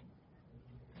near me.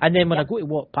 And then when I go to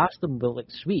walk past them with like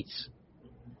sweets,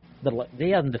 they're like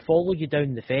there and they follow you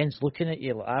down the fence looking at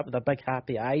you like that with their big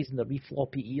happy eyes and their wee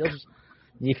floppy ears.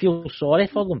 And you feel sorry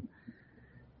for them.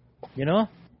 You know?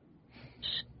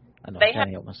 I know, I can't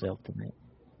help myself tonight.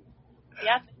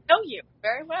 Yes, I know you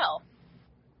very well.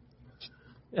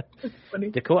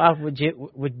 Dakota, would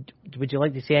you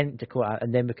like to say anything, Dakota,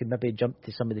 and then we could maybe jump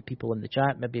to some of the people in the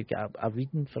chat, maybe get a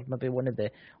reading for maybe one of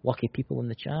the lucky people in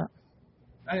the chat?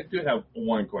 I do have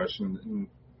one question. And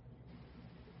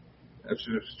I was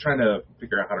just trying to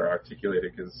figure out how to articulate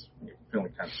it because I'm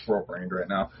feeling kind of squirrel-brained right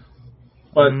now.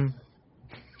 But join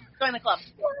the club.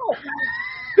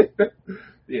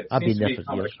 Yeah, it I've seems been to there be a for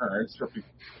common years. occurrence for people.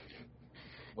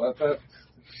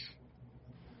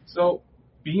 So,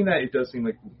 being that it does seem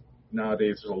like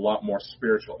nowadays there's a lot more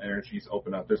spiritual energies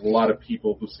open up, there's a lot of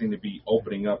people who seem to be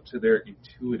opening up to their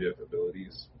intuitive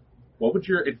abilities. What would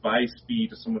your advice be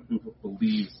to someone who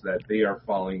believes that they are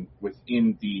falling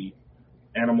within the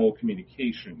animal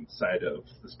communication side of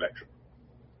the spectrum?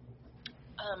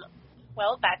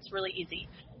 Well, that's really easy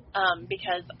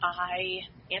because I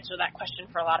answer that question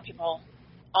for a lot of people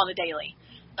on the daily.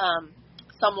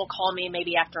 Some will call me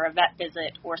maybe after a vet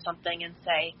visit or something and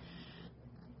say,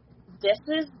 this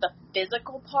is the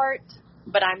physical part,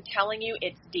 but I'm telling you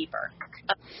it's deeper.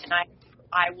 And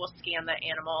I will scan the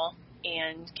animal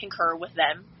and concur with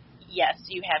them. Yes,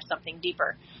 you have something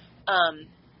deeper. And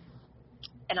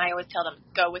I always tell them,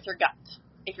 go with your gut.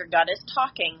 If your gut is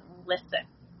talking, listen.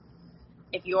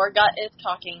 If your gut is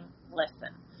talking,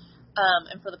 listen.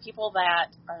 And for the people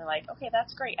that are like, okay,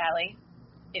 that's great, Allie.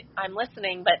 I'm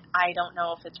listening, but I don't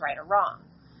know if it's right or wrong.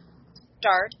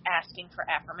 Start asking for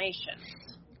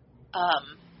affirmations.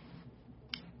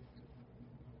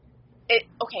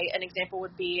 an example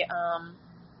would be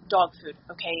dog food.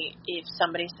 Okay, if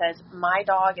somebody says, my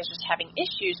dog is just having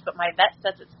issues, but my vet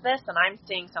says it's this, and I'm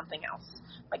seeing something else.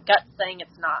 My gut's saying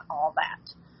it's not all that.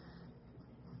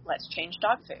 Let's change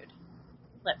dog food.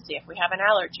 Let's see if we have an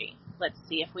allergy. Let's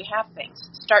see if we have things.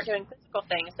 Start doing physical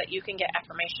things that you can get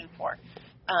affirmation for,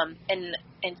 and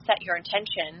set your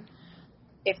intention.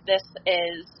 If this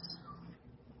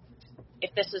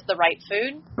is the right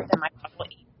food, then my dog will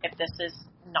eat. If this is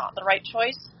not the right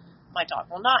choice, my dog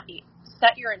will not eat.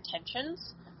 Set your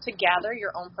intentions to gather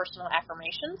your own personal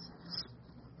affirmations,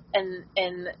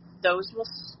 and those will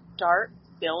start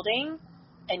building,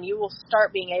 and you will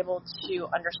start being able to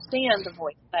understand the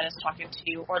voice that is talking to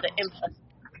you or the impulse.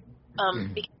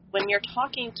 Because when you're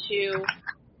talking to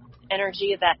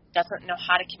energy that doesn't know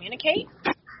how to communicate,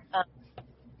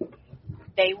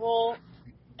 they will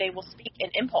speak in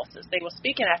impulses. They will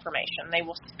speak in affirmation. They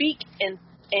will speak in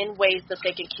ways that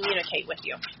they can communicate with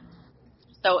you.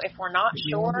 So if we're not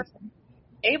sure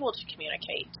able to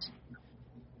communicate,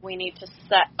 we need to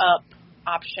set up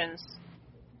options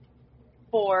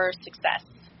for success,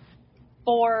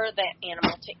 for the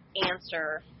animal to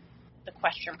answer the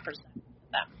question presented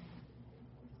to them.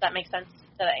 Does that make sense?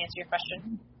 Did that answer your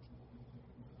question?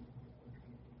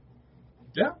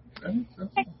 Yeah, that makes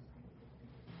sense. Okay.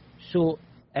 So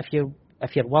if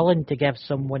you're willing to give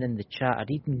someone in the chat a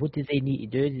reading, what do they need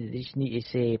to do? Do they just need to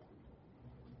say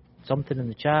something in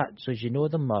the chat so as you know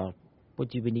them, or what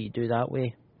do we need to do that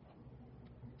way?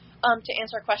 To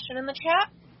answer a question in the chat?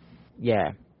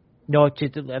 Yeah. No,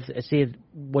 if say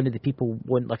one of the people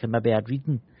want maybe a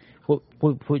reading, what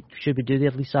should we do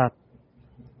there, Lisa?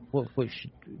 What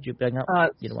should you bring up?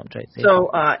 You know what I'm trying to say.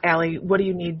 So, Allie, what do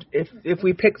you need if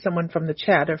we pick someone from the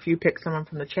chat, or if you pick someone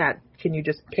from the chat, can you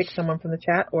just pick someone from the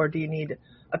chat, or do you need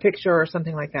a picture or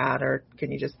something like that, or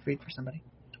can you just read for somebody?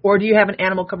 Or do you have an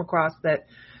animal come across that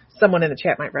someone in the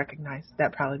chat might recognize?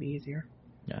 That'd probably be easier.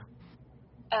 Yeah.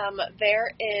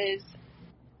 There is...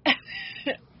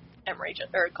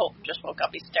 Colton just woke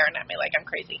up. He's staring at me like I'm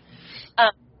crazy.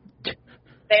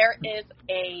 There is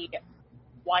a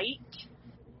white...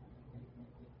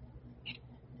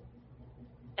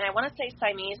 And I want to say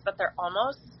Siamese, but they're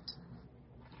almost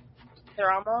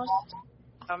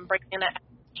bringing in a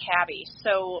tabby.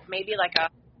 So maybe like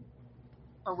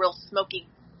a real smoky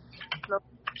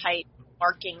type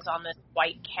markings on this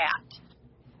white cat.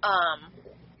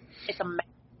 It's a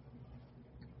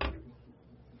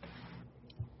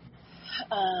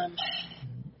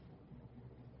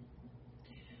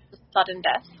sudden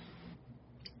death.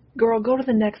 Girl, go to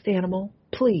the next animal,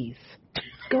 please.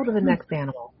 Go to the next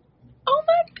animal. Oh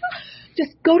my God!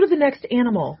 Just go to the next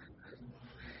animal.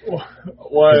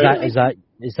 What? Is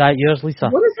that yours, Lisa?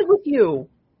 What is it with you?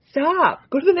 Stop.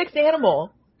 Go to the next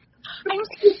animal.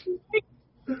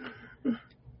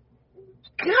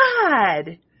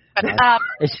 God.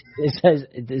 It says,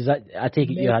 is that, I take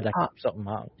it you had something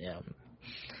happen. Yeah.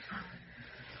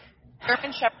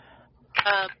 German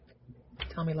Shepherd.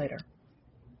 Tell me later.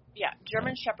 Yeah,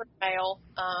 German Shepherd male,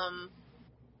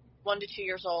 1 to 2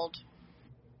 years old,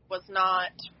 was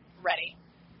not ready.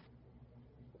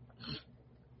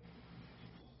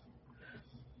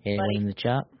 Anyone in the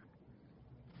chat?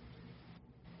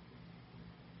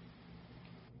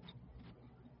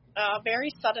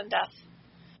 Very sudden death.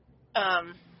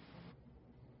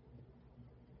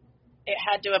 It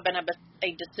had to have been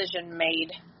a decision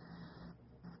made.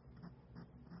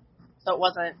 So it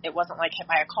wasn't like hit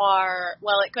by a car.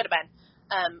 Well, it could have been.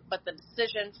 But the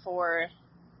decision for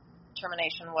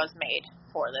termination was made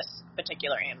for this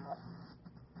particular animal.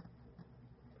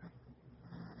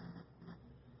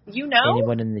 You know?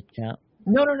 Anyone in the chat?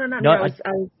 No.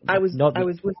 I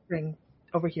was whispering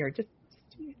over here. Just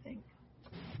do your thing.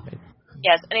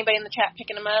 Yes. Anybody in the chat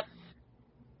picking them up?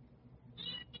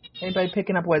 Anybody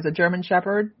picking up a German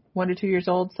Shepherd, 1 to 2 years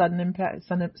old, sudden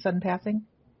passing?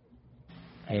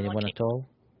 Anyone at all?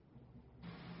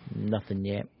 Nothing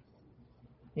yet.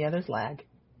 Yeah, there's lag.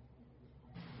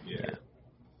 Yeah.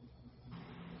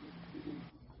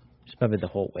 It's maybe the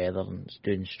hot weather and it's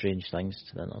doing strange things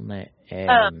to the internet.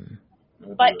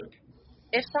 But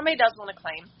if somebody does want to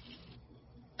claim,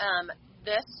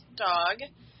 this dog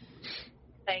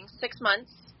paying 6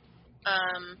 months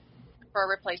for a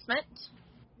replacement.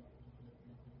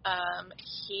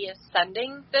 He is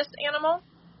sending this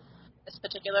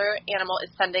particular animal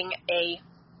is sending a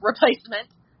replacement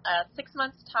 6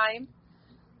 months time,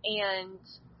 and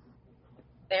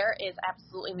there is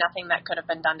absolutely nothing that could have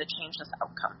been done to change this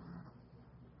outcome.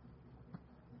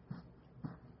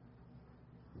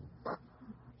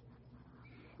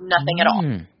 Nothing at all.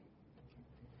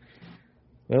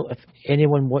 Well, if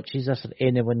anyone watches this or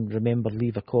anyone, remember,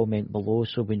 leave a comment below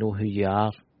so we know who you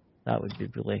are. That would be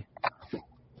really,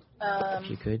 if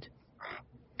you could.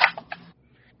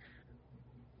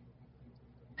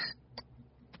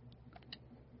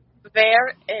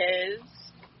 There is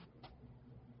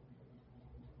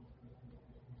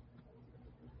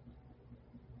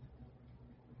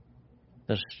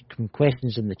There's some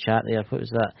questions in the chat there. What was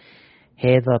that?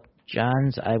 Heather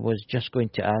Jans, I was just going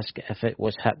to ask if it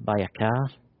was hit by a car.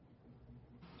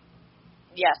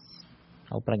 yes.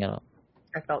 I'll bring it up.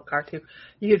 I felt car too.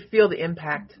 You could feel the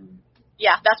impact.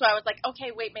 Yeah, that's why I was like,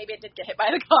 okay, wait, maybe it did get hit by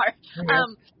the car. Yeah.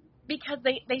 Because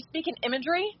they speak in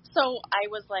imagery, so I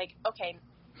was like, okay,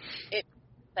 it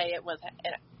was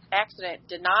an accident,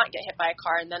 did not get hit by a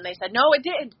car, and then they said, no, it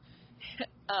did.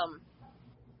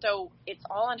 So it's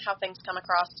all on how things come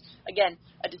across. Again,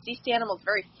 a deceased animal is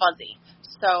very fuzzy.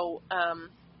 So,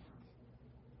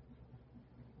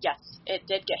 yes, it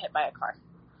did get hit by a car.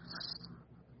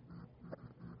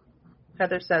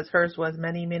 Heather says hers was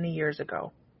many, many years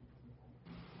ago.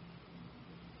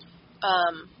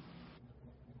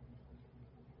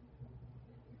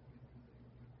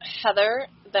 Heather,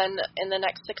 then in the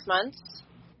next 6 months,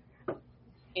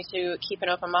 need to keep an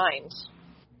open mind.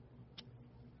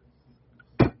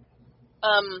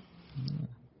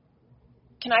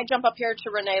 Can I jump up here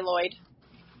to Renee Lloyd?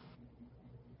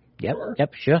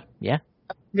 Yep, sure, yeah.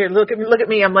 Here, look at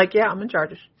me. I'm like, yeah, I'm in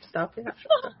charge of stuff. Yeah,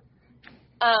 sure.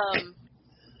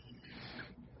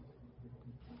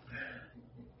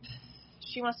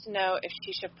 She wants to know if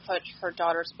she should put her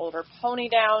daughter's older pony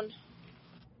down.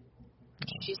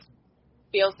 She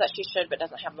feels that she should, but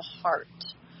doesn't have the heart.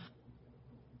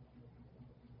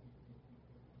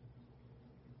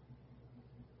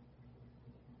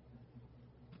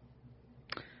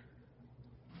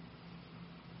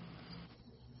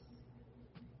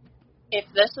 If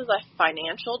this is a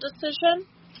financial decision,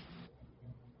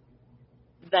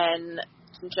 then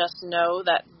just know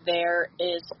that there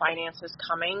is finances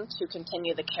coming to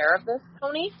continue the care of this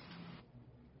pony.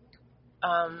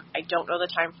 I don't know the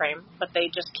time frame, but they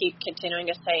just keep continuing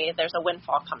to say there's a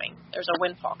windfall coming. There's a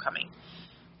windfall coming.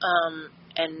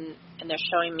 And they're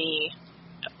showing me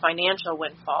a financial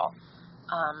windfall.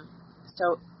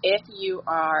 So if you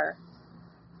are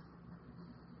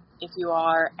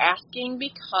asking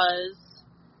because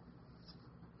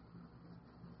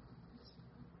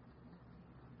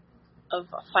of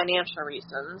financial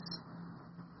reasons,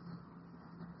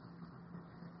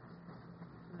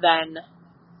 then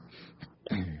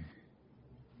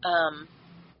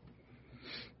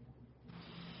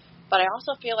but I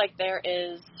also feel like there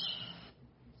is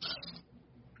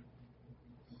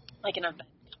like an event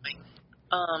coming,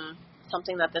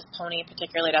 something that this pony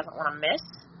particularly doesn't want to miss.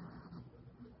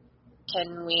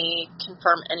 Can we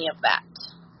confirm any of that?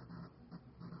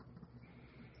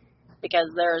 Because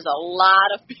there's a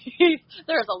lot of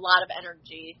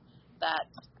energy that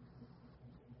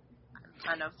I'm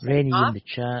kind of Rennie off. in the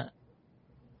chat,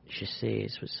 she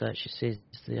says, what's that? She says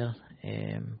there,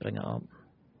 bring it up.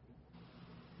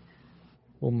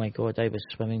 Oh my God, I was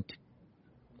swimming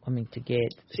to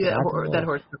get. See that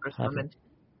horse took her swimming.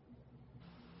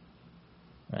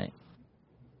 Right.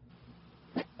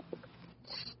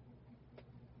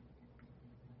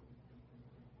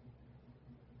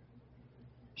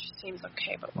 She seems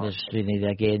okay, but there's Renee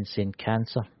again saying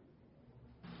cancer.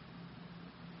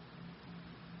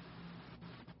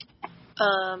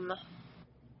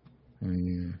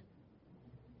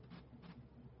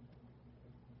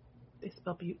 They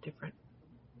spell butte different.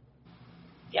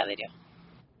 Yeah, they do.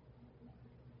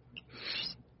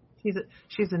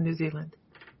 She's in New Zealand.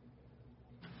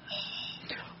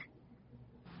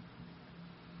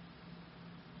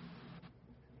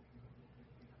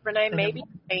 Renee,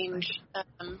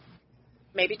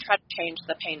 maybe try to change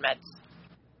the pain meds.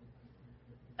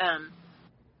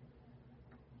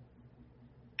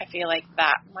 I feel like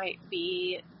that might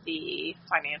be the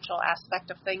financial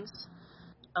aspect of things.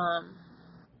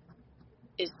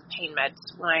 Is the pain meds.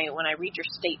 When I read your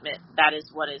statement, that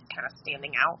is what is kind of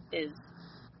standing out. Is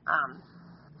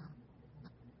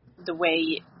the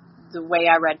way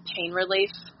I read pain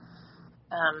relief.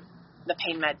 The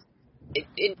pain meds.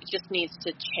 It just needs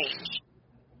to change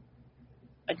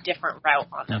a different route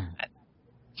on them.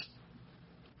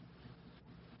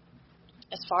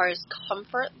 As far as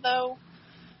comfort, though,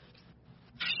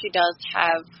 she does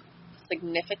have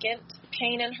significant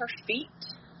pain in her feet.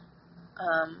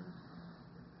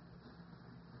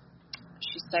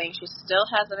 She's saying she still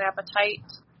has an appetite.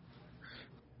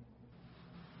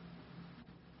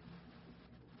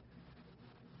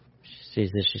 She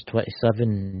says that she's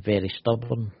 27, very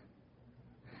stubborn.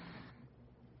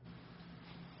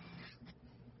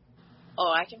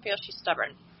 feel she's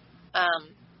stubborn.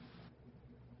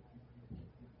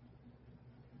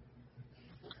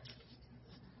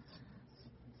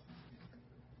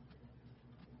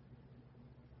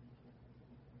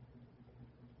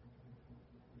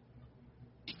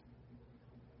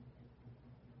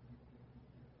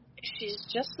 She's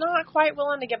just not quite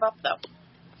willing to give up, though.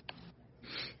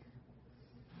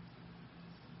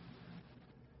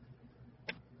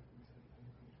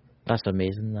 That's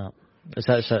amazing. I'm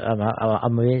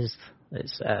amazed.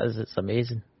 It's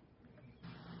amazing.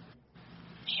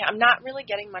 Yeah, I'm not really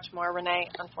getting much more, Renee.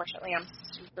 Unfortunately, I'm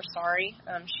super sorry.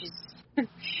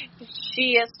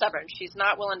 She is stubborn. She's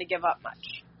not willing to give up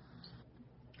much.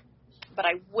 But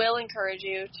I will encourage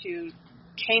you to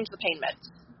change the pain meds.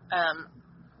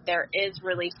 There is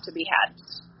relief to be had.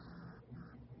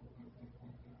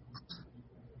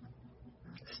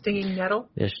 Stinging nettle?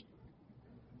 Yes.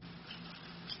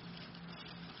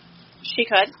 She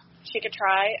could. She could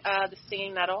try the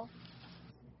stinging nettle.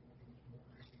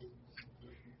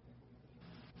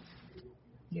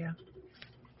 Yeah.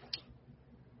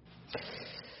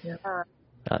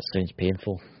 That sounds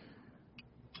painful.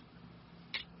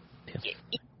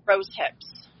 Rose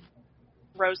hips.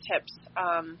 Rose hips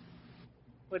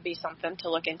would be something to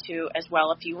look into as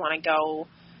well if you want to go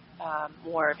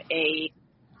more of a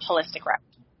holistic route.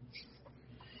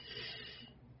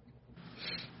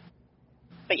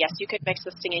 But yes, you could mix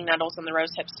the stinging nettles and the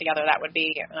rose hips together. That would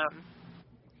be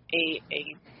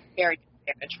a very good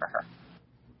advantage for her.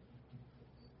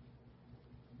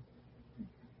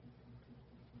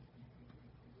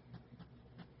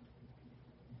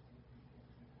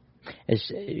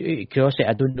 Curiosity,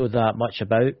 I don't know that much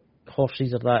about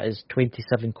horses, or that. Is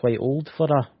 27 quite old for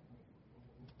a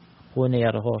pony or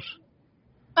a horse?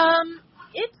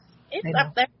 It's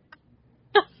up there.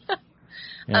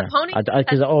 Yeah. Ponies,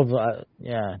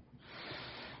 yeah.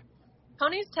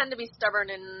 Ponies tend to be stubborn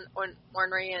and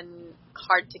ornery and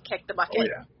hard to kick the bucket. Oh,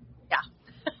 yeah.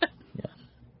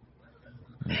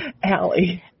 Yeah.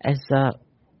 Allie.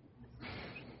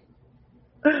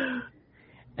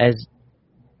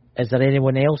 Is there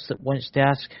anyone else that wants to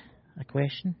ask a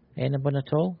question? Anyone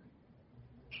at all?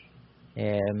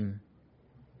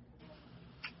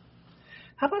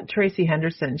 How about Tracy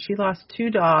Henderson? She lost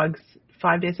 2 dogs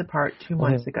 5 days apart 2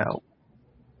 months ago.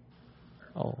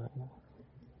 Oh.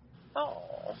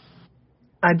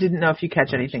 I didn't know if you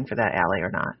catch anything for that, Allie, or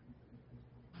not.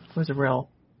 It was a real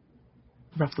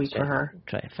rough week for her.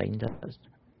 Try to find it.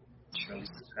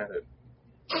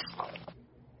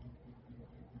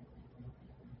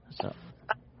 So,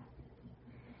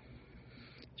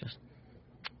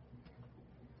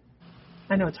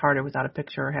 I know it's harder without a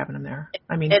picture or having them there.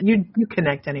 I mean, you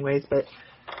connect anyways, but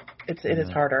it is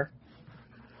harder.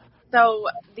 So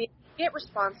the immediate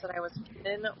response that I was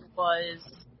given was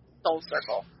Soul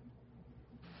Circle.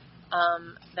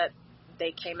 That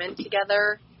they came in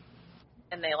together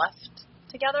and they left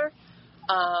together.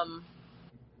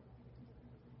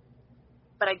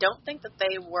 But I don't think that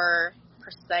they were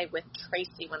per se with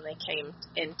Tracy when they came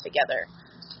in together.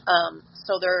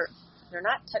 So they're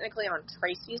not technically on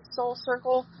Tracy's Soul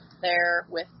Circle. They're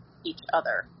with each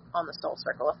other on the Soul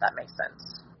Circle, if that makes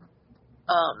sense.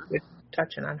 With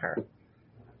touching on her.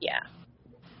 Yeah.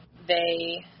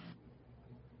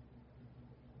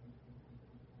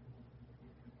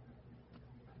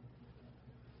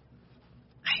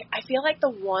 I feel like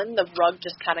the rug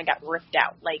just kind of got ripped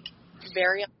out. Like,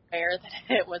 very unaware that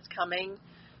it was coming.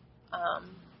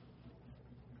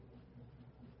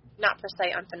 Not per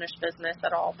se unfinished business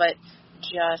at all, but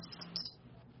just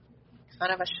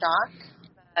kind of a shock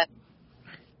that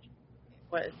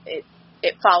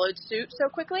it followed suit so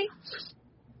quickly.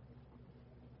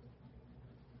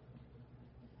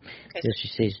 Okay, so she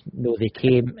says, no, they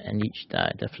came and each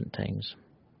died at different times.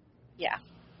 Yeah.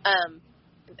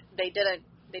 They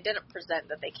didn't present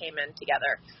that they came in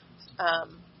together.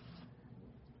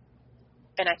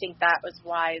 And I think that was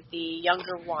why the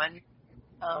younger one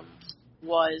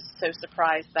was so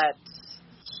surprised that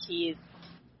I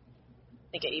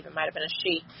think it even might have been a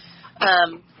she,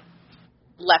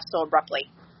 left so abruptly.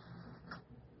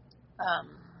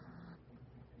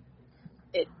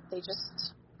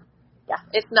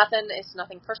 It's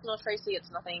nothing personal, Tracy.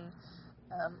 It's nothing.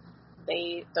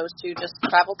 Those two just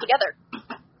traveled together,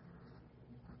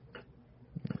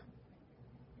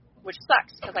 which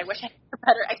sucks because I wish I had a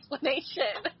better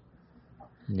explanation.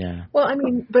 Yeah. Well, I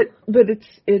mean, but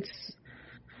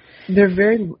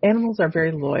animals are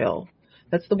very loyal.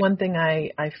 That's the one thing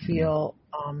I feel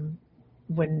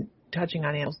when touching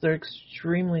on animals. They're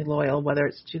extremely loyal, whether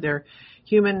it's to their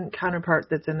human counterpart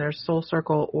that's in their soul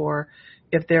circle or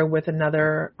if they're with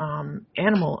another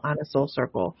animal on a soul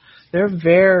circle. They're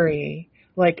very,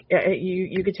 like,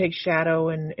 you could take Shadow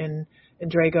and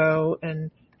Drago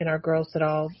and our girls that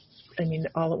all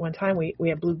at one time we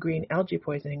had blue-green algae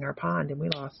poisoning our pond, and we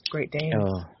lost Great Danes.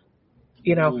 Oh.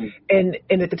 You know, and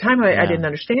at the time I didn't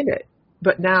understand it.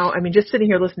 But now, just sitting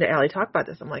here listening to Allie talk about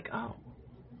this, I'm like, oh.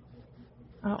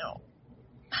 No.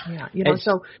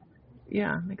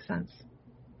 Yeah, makes sense.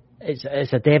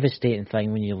 It's a devastating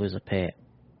thing when you lose a pet.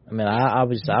 I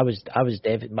was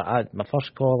devastated. My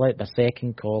first collie, my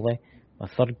second collie, my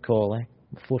third collie,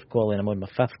 my fourth collie, and I'm on my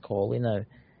fifth collie now.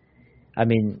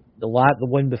 The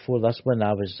one before this one,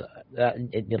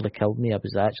 it nearly killed me. I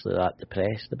was actually that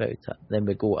depressed about it. Then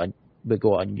we got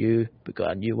a new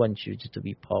one. She was just a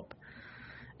wee pup,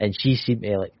 and she seemed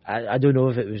to I don't know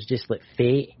if it was just like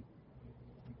fate.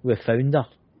 We found her,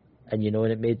 and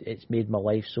and it's made my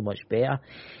life so much better.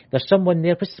 There's someone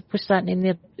there. What's that name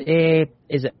there?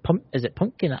 Is it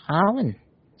Pumpkin Allen?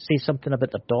 Say something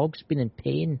about their dog's been in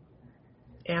pain.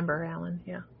 Amber Allen,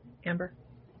 yeah, Amber.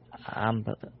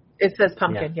 Amber. It says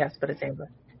Pumpkin, yes, but it's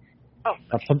Amber. Oh,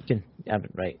 a Pumpkin.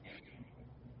 Right.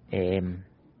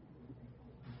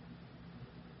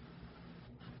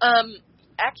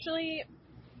 Actually,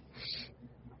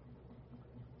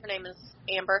 her name is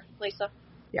Amber, Lisa.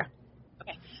 Yeah.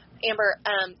 Okay. Amber,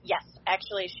 yes,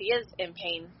 actually she is in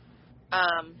pain.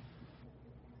 And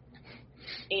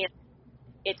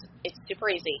it's super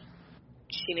easy.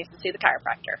 She needs to see the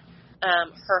chiropractor.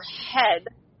 Her head,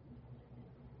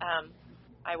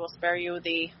 I will spare you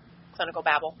the clinical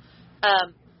babble,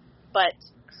 but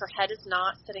her head is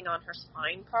not sitting on her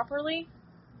spine properly,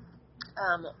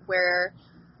 where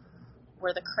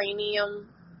the cranium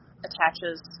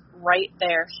attaches right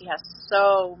there. She has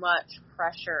so much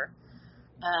pressure.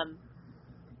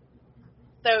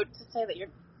 So to say that your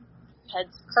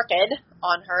head's crooked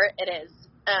on her, it is.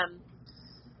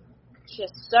 She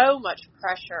has so much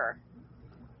pressure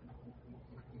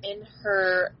in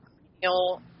her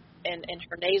cranial and in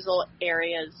her nasal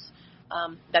areas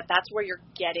that's where you're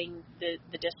getting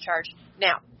the discharge.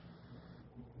 Now,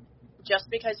 just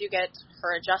because you get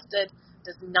her adjusted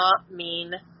does not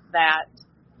mean that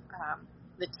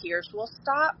the tears will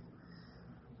stop.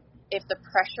 If the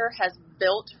pressure has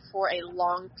built for a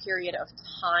long period of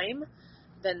time,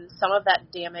 then some of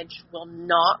that damage will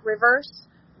not reverse.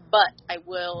 But I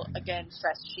will again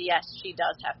stress, she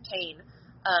does have pain,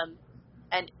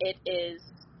 and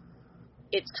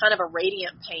it's kind of a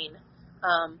radiant pain,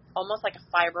 almost like a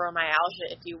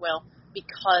fibromyalgia, if you will,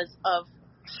 because of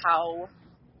how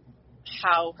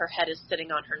her head is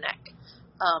sitting on her neck.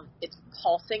 It's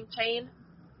pulsing pain.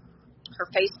 Her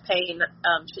face pain,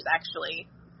 she's actually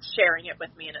sharing it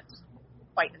with me, and it's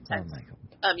quite intense. Oh my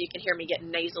God. You can hear me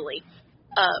getting nasally.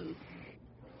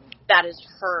 That is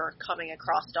her coming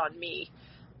across on me.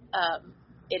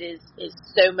 It is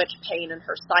so much pain in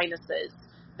her sinuses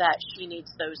that she needs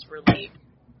those relieved.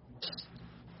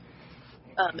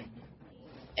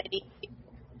 Any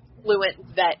fluent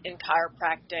vet in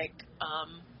chiropractic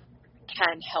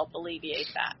can help alleviate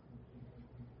that.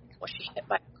 Was she hit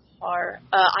by a car?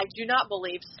 I do not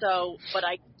believe so, but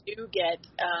I do get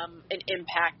an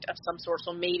impact of some sort.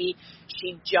 So maybe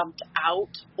she jumped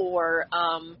out or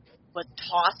was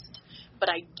tossed, but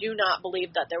I do not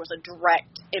believe that there was a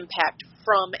direct impact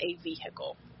from a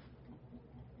vehicle.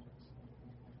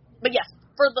 But yes,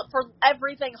 for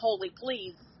everything holy,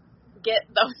 please get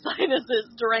those sinuses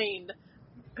drained.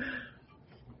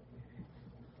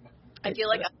 I feel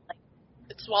like I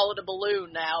swallowed a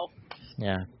balloon now.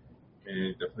 Yeah.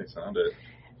 You definitely sounded.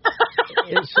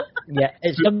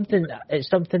 It's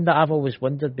something that I've always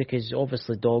wondered, because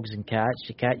obviously dogs and cats,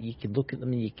 you can look at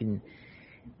them and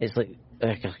it's like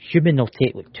a human will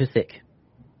take like toothache.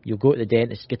 You'll go to the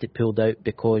dentist, get it pulled out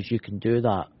because you can do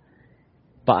that.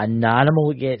 But an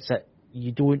animal gets it,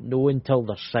 you don't know until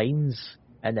there's signs,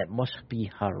 and it must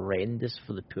be horrendous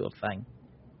for the poor thing.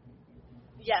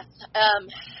 Yes.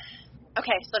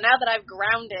 Okay, so now that I've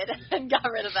grounded and got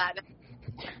rid of that.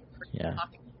 Yeah.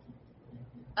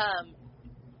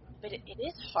 But it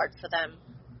is hard for them.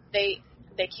 They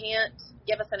can't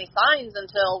give us any signs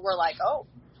until we're like, oh,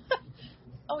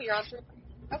 you're on treatment.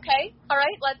 Okay, all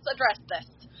right, let's address this.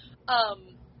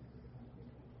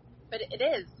 But it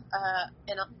is,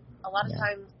 and a lot of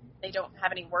times they don't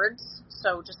have any words.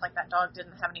 So just like that dog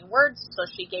didn't have any words, so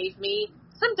she gave me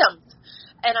symptoms,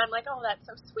 and I'm like, oh, that's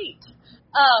so sweet.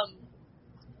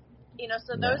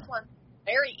 So those ones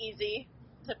very easy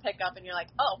to pick up, and you're like,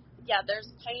 oh, yeah,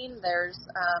 there's pain, there's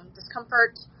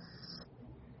discomfort.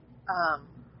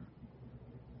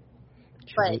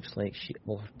 She looks like she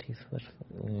all her teeth were.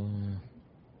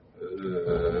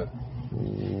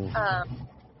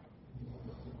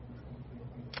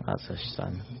 That's a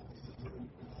son.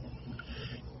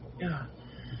 Yeah.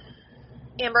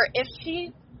 Amber, if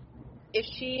she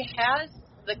has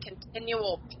the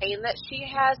continual pain that she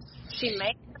has, she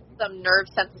may have some nerve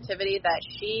sensitivity that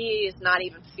she is not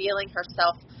even feeling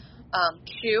herself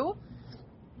chew.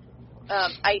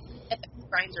 I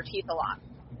grinds her teeth a lot.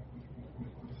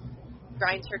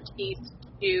 Grinds her teeth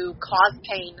to cause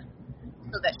pain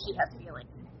so that she has feeling.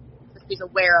 So she's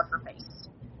aware of her face.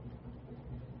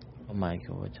 Oh my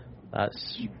god.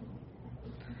 That's...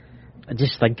 I'm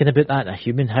just thinking about that in a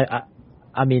human.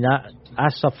 I mean, I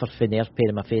suffer from nerve pain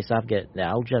in my face. I've got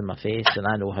neuralgia in my face, and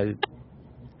I know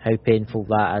how painful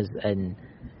that is. And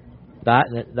that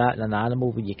in an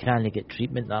animal, when you can't get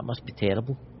treatment, that must be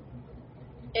terrible.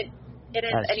 It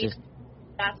is,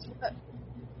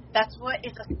 that's what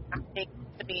is astounding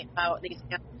to me about these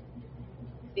animals.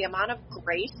 The amount of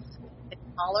grace and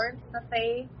tolerance that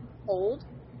they hold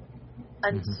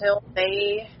until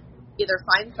they either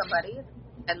find somebody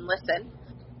and listen,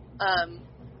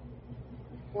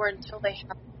 or until they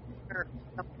have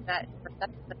something that is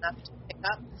receptive enough to pick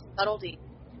up subtlety,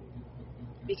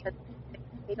 because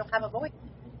they don't have a voice.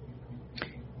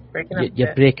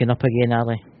 You're breaking up again,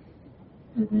 Ali.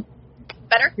 Mm-hmm.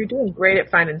 Better? You're doing great at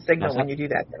finding signal when you do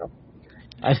that, though.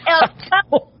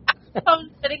 I'm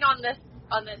sitting on this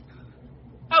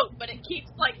coat, but it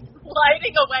keeps like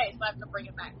sliding away, so I have to bring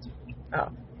it back to me. Oh.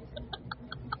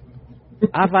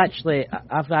 I've actually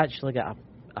got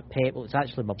a pet. Well, it's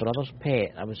actually my brother's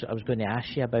pet. I was going to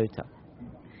ask you about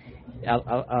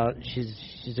it.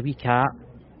 She's a wee cat,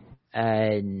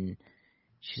 and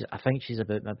I think she's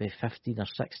about maybe 15 or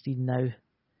 16 now.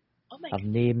 Oh my Her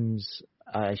name's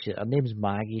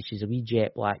Maggie. She's a wee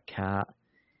jet black cat,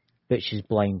 but she's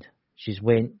blind. She's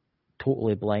went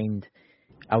totally blind.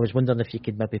 I was wondering if you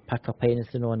could maybe pick up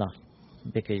anything on her,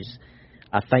 because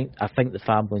I think the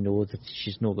family know that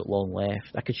she's not got long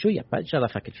left. I could show you a picture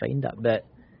if I could find it, but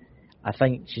I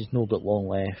think she's not got long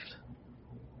left.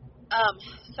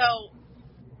 So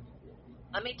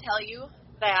let me tell you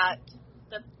that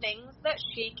the things that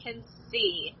she can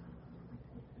see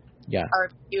are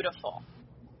beautiful.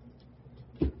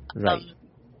 Right.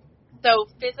 So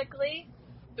physically,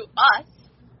 to us,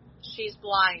 she's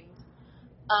blind.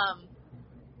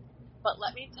 But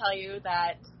let me tell you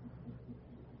that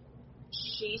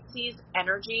she sees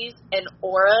energies and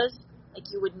auras like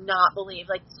you would not believe.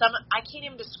 Like I can't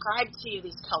even describe to you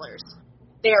these colors.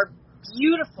 They're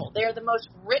beautiful. They're the most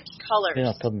rich colors. Yeah,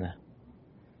 I've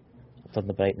done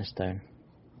the brightness down.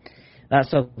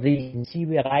 That's you can see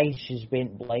where her eyes she's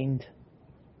went blind.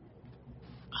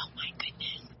 Oh my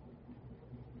goodness.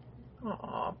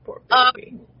 Aw, poor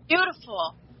baby.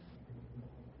 Beautiful.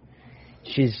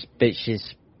 She's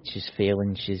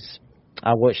failing.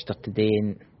 I watched her today,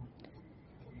 and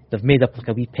they've made up like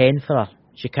a wee pen for her.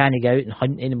 She can't go out and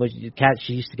hunt anymore.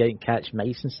 She used to go out and catch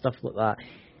mice and stuff like that,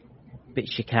 but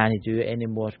she can't do it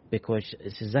anymore because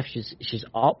it's as if she's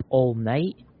up all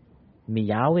night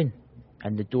meowing,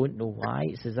 and they don't know why.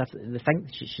 It's as if they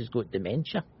think she's got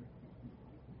dementia.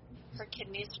 Her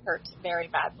kidneys hurt very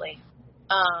badly.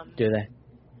 Do they?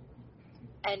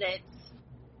 And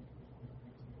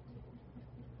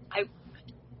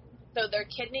so their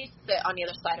kidneys sit on the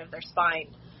other side of their spine.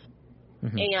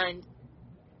 Mm-hmm. And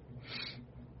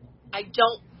I'm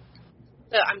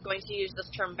going to use this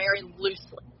term very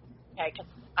loosely, okay, because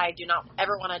I do not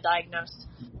ever want to diagnose,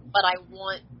 but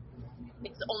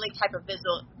it's the only type of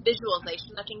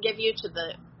visualization I can give you to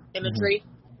the imagery.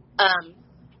 Mm-hmm.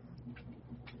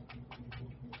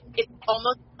 It's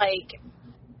almost like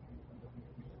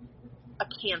a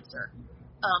cancer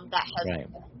that has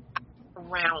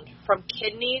around from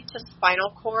kidney to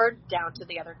spinal cord down to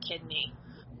the other kidney,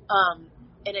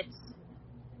 and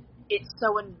it's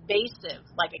so invasive,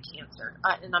 like a cancer.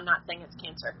 And I'm not saying it's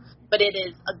cancer, but it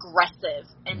is aggressive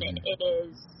and it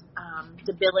is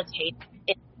debilitating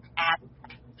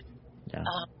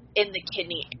in the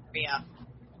kidney area.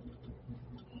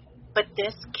 But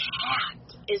this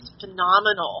cat is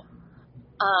phenomenal.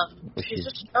 She's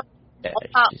just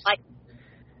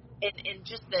and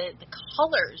just the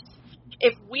colors.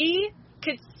 If we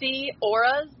could see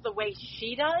auras the way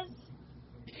she does,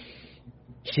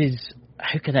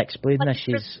 how can I explain this?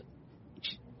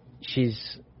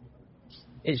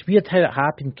 It's weird how it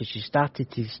happened because she started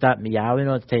meowing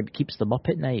all the time. It keeps them up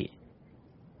at night,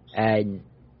 and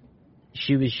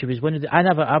she was one of the. I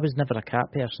was never a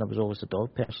cat person. I was always a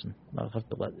dog person. I have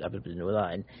to let everybody know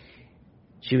that. And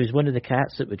she was one of the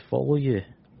cats that would follow you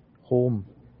home,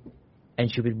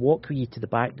 and she would walk with you to the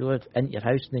back door into your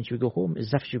house, and then she would go home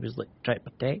as if she was like trying to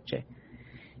protect you.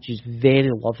 She's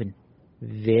very loving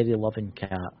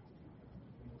cat.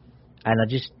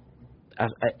 And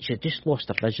she just lost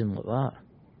her vision like that.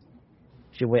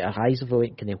 Her eyes have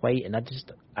went kind of white, and I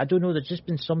don't know, there's just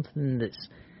been something that's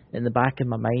in the back of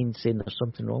my mind saying there's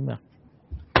something wrong with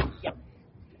her. Yep.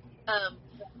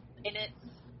 And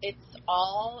it's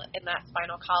all in that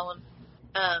spinal column.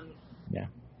 Yeah.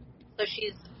 So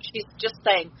she's just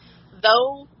saying,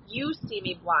 though you see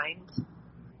me blind,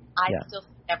 I still see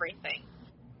everything.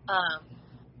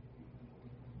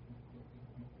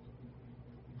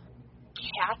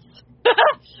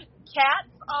 Cats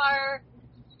are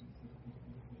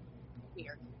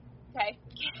weird. Okay.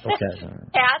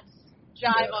 Cats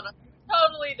jive on a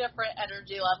totally different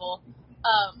energy level.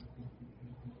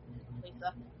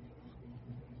 Lisa.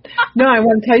 No, I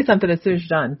want to tell you something as soon as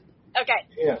you're done. Okay.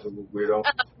 Yeah, it's a little weirdo.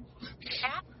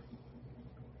 Cats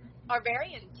are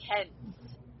very intense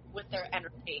with their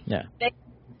energy. Yeah. They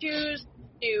choose to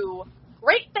do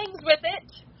great things with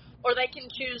it, or they can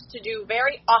choose to do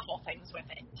very awful things with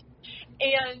it.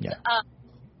 And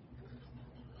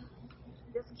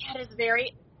this cat is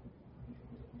very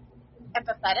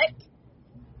empathetic,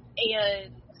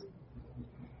 and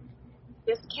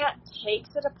this cat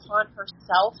takes it upon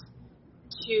herself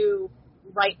to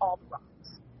right all the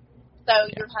wrongs. So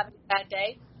you're having a bad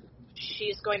day,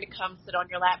 she's going to come sit on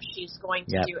your lap. She's going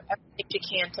to do everything she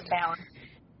can to balance.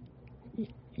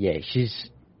 Yeah,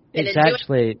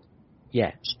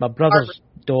 my brother's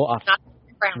daughter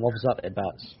loves her to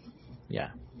bits.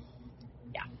 Yeah.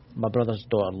 My brother's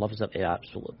daughter loves her to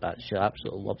absolute bits. She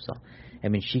absolutely loves her. I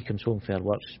mean, she comes home from her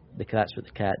work, that's what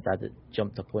the cat dad that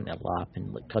jumped up on her lap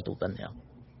and cuddled into her.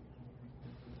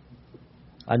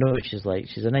 I know what she's like.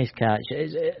 She's a nice cat.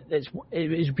 It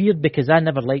was weird because I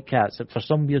never liked cats. For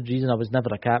some weird reason, I was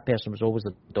never a cat person. I was always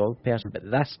a dog person. But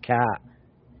this cat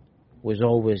was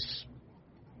always...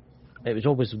 It was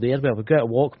always there. I would go out and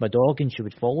walk my dog and she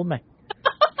would follow me.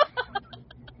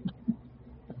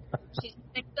 She's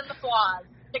fixing the flaws,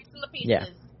 fixing the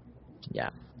pieces. Yeah.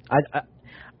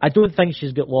 I don't think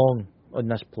she's got long on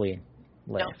this plane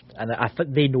left. No. And I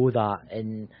think they know that.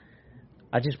 And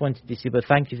I just wanted to say, but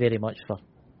thank you very much for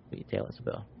what you tell us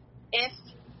about her.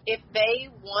 If they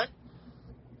want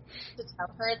to tell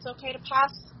her it's okay to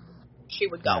pass, she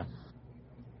would go.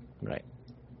 Yeah. Right.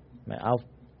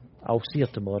 I'll see her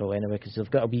tomorrow anyway, because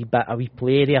I've got a wee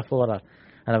play area for her,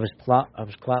 and I was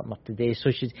clapping her today.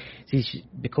 So she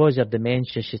because of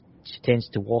dementia, she tends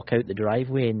to walk out the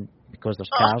driveway, and because there's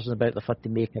cars about, they have to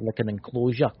make her like an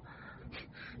enclosure,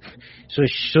 so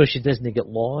she doesn't get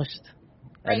lost.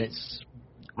 Right. And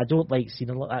I don't like seeing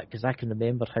her like that, because I can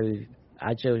remember how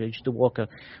agile I used to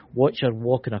watch her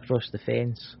walking across the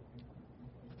fence.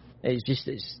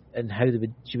 And how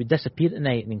she would disappear at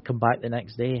night and then come back the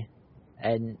next day.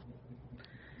 And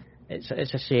it's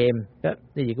a shame, but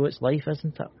there you go. It's life,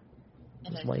 isn't it?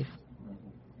 It's life.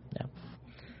 Yeah.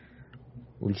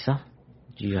 Lisa,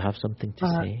 do you have something to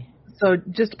say? So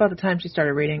just about the time she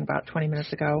started reading, about 20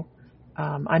 minutes ago,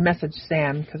 I messaged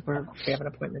Sam because we have an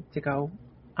appointment to go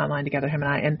online together, him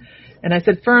and I, and I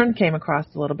said Fern came across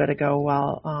a little bit ago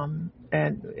while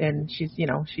and she's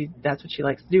that's what she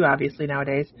likes to do obviously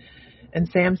nowadays, and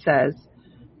Sam says.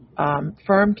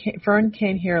 Fern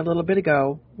came here a little bit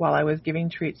ago while I was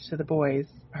giving treats to the boys.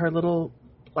 Her little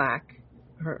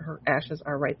her ashes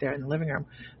are right there in the living room.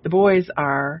 The boys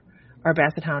are our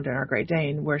Basset Hound and our Great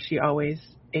Dane, where she always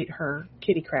ate her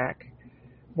kitty crack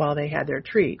while they had their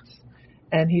treats.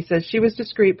 And he says she was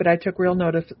discreet, but I took real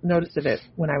notice of it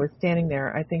when I was standing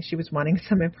there. I think she was wanting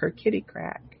some of her kitty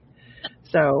crack.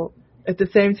 So at the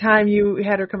same time you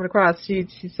had her coming across, she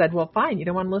said, "Well, fine. You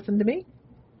don't want to listen to me?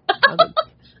 I'll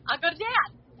go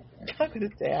to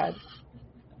Dad."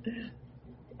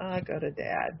 I'll go to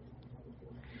Dad.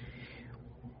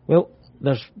 Well,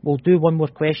 we'll do one more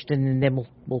question and then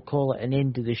we'll call it an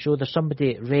end of the show. There's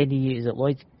somebody, Rennie, is it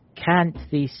Lloyd? Can't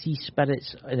they see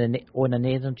spirits on an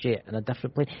energy in a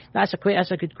different plane? That's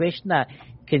a good question. How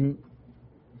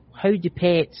do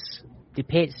pets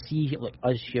see like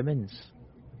us humans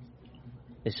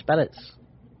as spirits?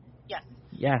 Yes.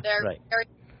 Yeah. They're right.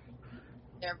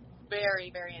 They're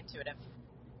very, very intuitive.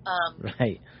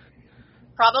 Right.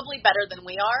 Probably better than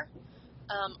we are,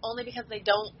 only because they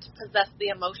don't possess the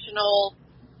emotional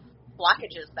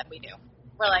blockages that we do.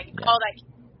 We're like, but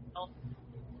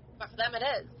for them it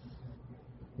is.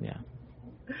 Yeah.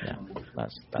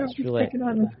 That's really picking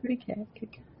on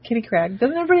kitty crack.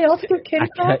 Doesn't everybody else do kitty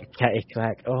crack? Kitty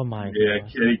crack. Oh my god. Yeah,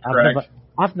 kitty crack.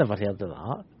 I've never heard of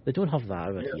that. They don't have that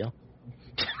over here.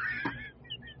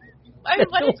 I mean,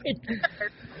 what is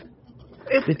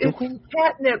it's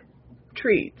catnip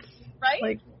treats, right?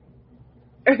 Like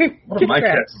One of my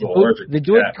cats is allergic They to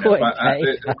don't catnip. call it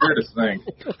It's the weirdest thing.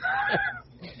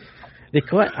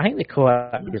 I think they call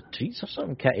it either treats or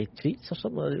something, kitty treats or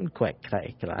something. They don't call it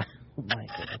kitty crap. Oh my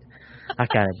god. I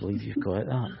can't believe you call it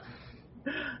that.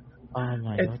 Oh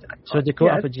my god. So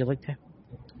Dakota, would you like to?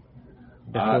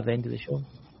 Before the end of the show?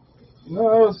 No,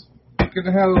 I was going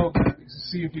to have a little,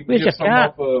 see if you can Where's get some your cat?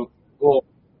 up. Well,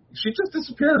 she just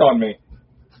disappeared on me.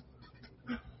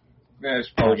 Yeah,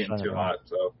 she's probably getting too hot,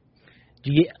 so.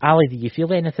 Ali, do you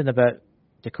feel anything about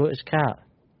Dakota's cat?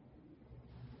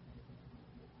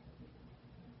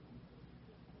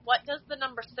 What does the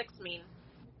number 6 mean?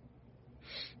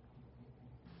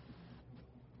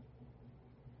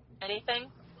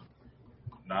 Anything?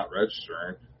 Not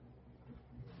registering.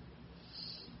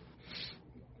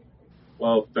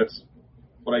 Well, that's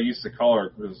what I used to call her,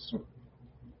 because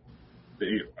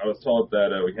I was told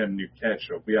that we had a new cat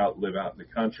show. We live out in the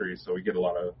country, so we get a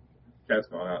lot of cats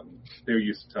going out. And they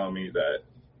used to tell me that,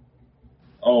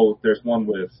 oh, there's one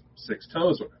with 6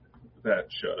 toes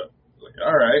that showed up. Like,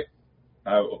 all right.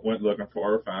 I went looking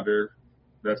for her, found her.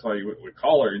 That's why you would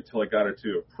call her until I got her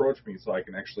to approach me so I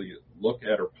can actually look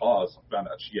at her paws. I found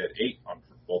out she had 8 on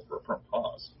both her front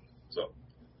paws. So.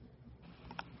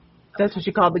 That's what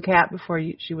you called the cat before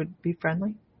she would be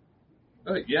friendly?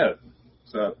 Yeah.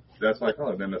 So that's what I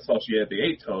call it. Then I saw she had the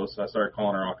 8 toes, so I started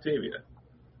calling her Octavia.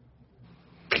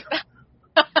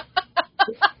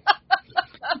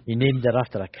 You named her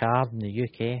after a card in the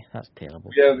UK? That's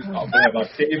terrible. Yeah, we have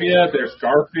Octavia, there's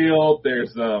Garfield,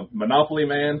 there's Monopoly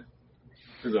Man.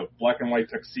 There's a black and white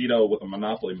tuxedo with a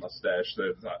Monopoly mustache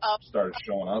that started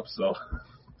showing up, so.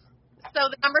 So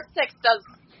the number 6 does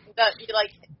that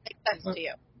make sense to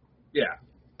you? Yeah.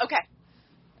 Okay.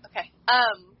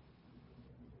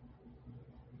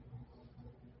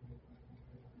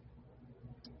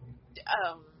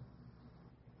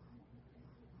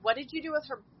 What did you do with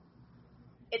her?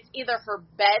 It's either her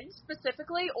bed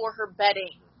specifically or her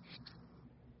bedding.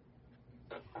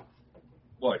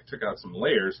 Well, I took out some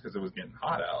layers because it was getting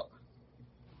hot out.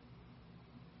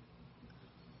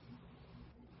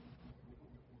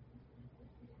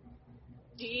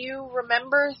 Do you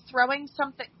remember throwing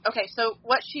something? Okay, so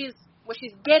what she's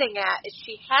getting at is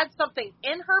she had something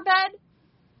in her bed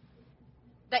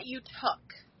that you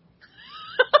took.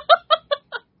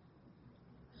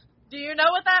 Do you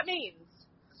know what that means?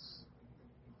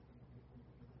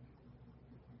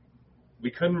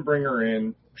 We couldn't bring her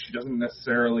in. She doesn't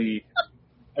necessarily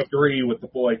agree with the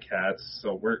boy cats,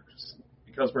 so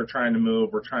because we're trying to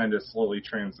move, we're trying to slowly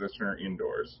transition her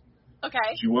indoors.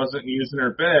 Okay. She wasn't using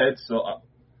her bed, so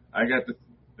I got to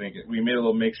thinking. We made a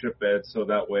little makeshift bed so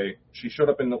that way she showed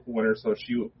up in the winter, so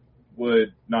she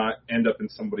would not end up in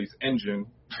somebody's engine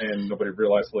and nobody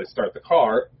realized till they start the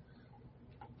car.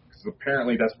 Because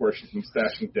apparently that's where she's been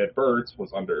stashing dead birds,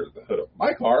 was under the hood of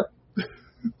my car.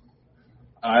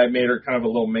 I made her kind of a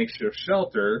little makeshift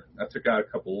shelter. I took out a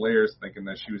couple layers thinking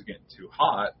that she was getting too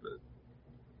hot. But.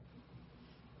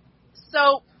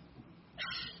 So,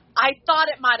 I thought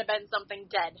it might have been something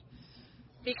dead.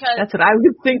 Because that's what I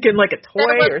was thinking, like a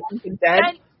toy or something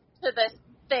dead. To this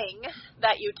thing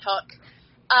that you took.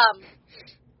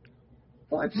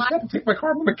 Well, I just have to take my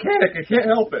car to the mechanic. I can't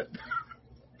help it.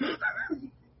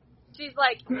 She's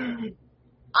like,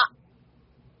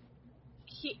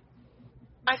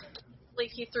 I can't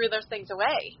believe he threw those things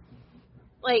away.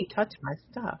 Like, he touched my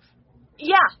stuff.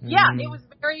 Yeah, it was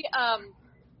very,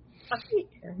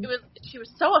 she was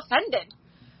so offended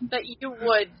that you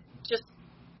would just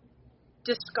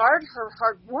discard her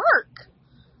hard work.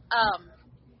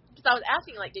 Because I was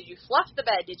asking, like, did you fluff the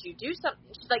bed? Did you do something?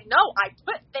 She's like, no, I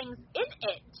put things in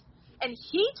it, and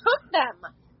he took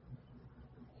them.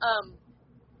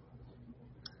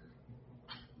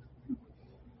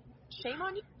 Shame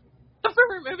on you for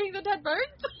removing the dead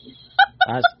birds.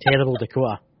 That's terrible,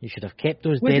 Dakota. You should have kept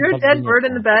those was dead birds. Was there a dead bird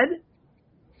in the bed?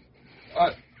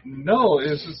 No,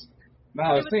 it's just. No,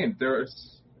 I was saying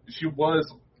she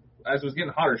was. As it was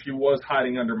getting hotter, she was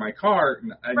hiding under my car,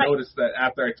 and I noticed that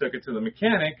after I took it to the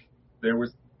mechanic, there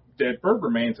was dead bird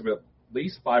remains of at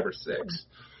least 5 or 6.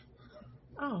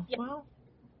 Oh, well.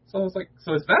 So I was like,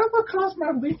 so is that what caused my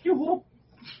leak, you little...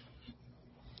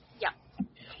 Yeah.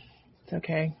 It's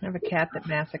okay. I have a cat that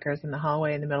massacres in the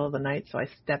hallway in the middle of the night, so I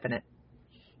step in it.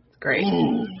 It's great.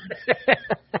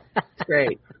 It's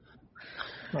great.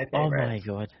 My favorite. Oh, my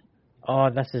God. Oh,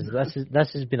 this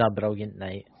has been a brilliant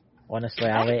night. Honestly,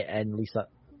 Ali and Lisa,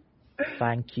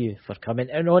 thank you for coming.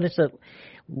 And honestly,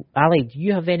 Ali, do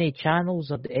you have any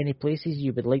channels or any places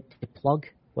you would like to plug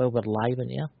while we're live in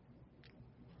here?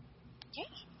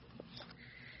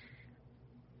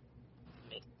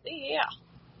 Yeah.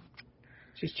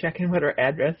 She's checking what her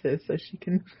address is so she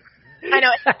can. I know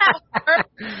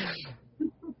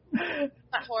it's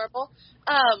not horrible.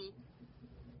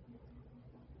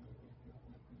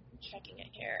 Checking it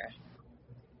here.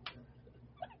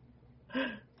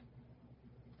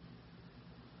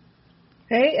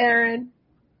 Hey, Erin.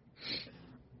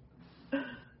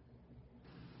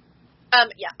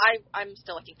 Yeah, I'm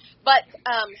still looking, but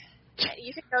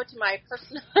you can go to my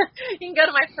personal. You can go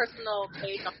to my personal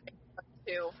page on Facebook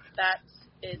too. That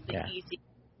is the easy,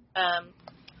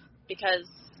 because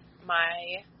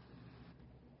my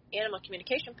animal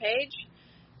communication page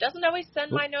doesn't always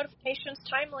send my notifications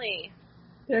timely.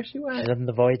 There she went. She's in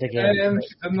the void again. And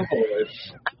she's in the void.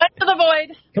 I went to the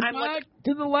void. Come back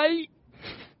to the light.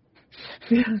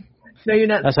 No, you're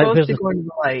not That's supposed like to go into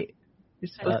the light.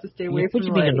 You're supposed to stay away from the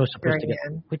light. What do you mean you're not supposed to get?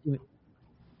 Again. What do you mean?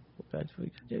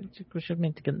 You're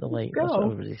meant to get in the light. Go. That's what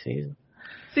everybody says.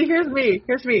 See, here's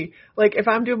me. Like, if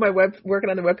I'm doing my working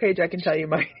on the webpage, I can tell you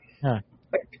my my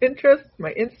Pinterest,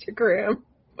 my Instagram,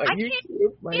 my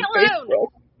YouTube, my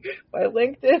Facebook, my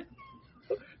LinkedIn.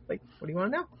 Like, what do you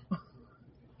want to know?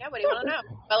 Yeah, what do you want to know?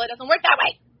 Well, it doesn't work that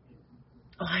way.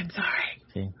 Oh, I'm sorry.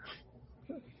 See.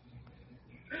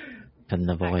 In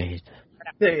the void.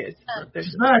 There he is.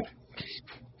 She's back.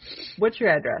 What's your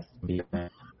address? I don't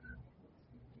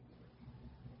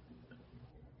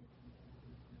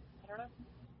know.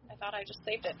 I thought I just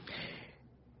saved it.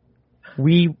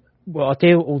 Well, I'll tell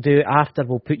you what we'll do after.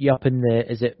 We'll put you up in the.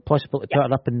 Is it possible to put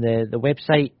it up in the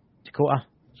website, Dakota,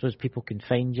 so as people can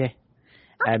find you?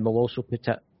 And we'll also put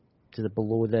it to the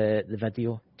below the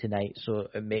video tonight, so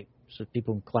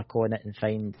people can click on it and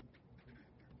find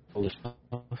all the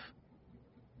stuff.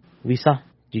 Lisa,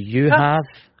 do you have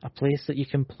a place that you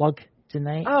can plug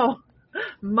tonight? Oh,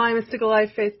 my Mystical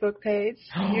Life Facebook page,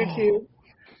 YouTube,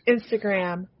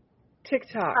 Instagram,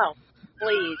 TikTok. Oh,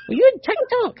 please. Are you in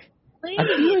TikTok? Please.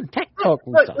 Are you in TikTok,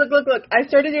 Lisa? Look. I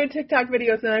started doing TikTok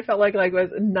videos and I felt like I was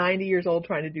 90 years old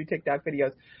trying to do TikTok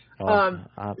videos.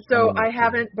 So I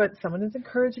haven't, but someone is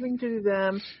encouraging me to do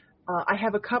them. I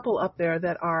have a couple up there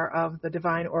that are of the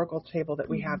Divine Oracle table that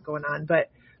we have going on.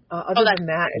 But other than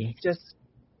that, it's just...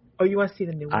 Oh, you want to see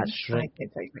the new one? That's right. I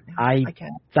can't tell you right now. I can.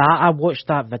 I watched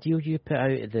that video you put out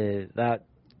of that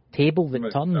table that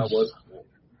turns.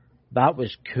 That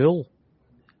was cool.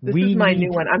 This is my new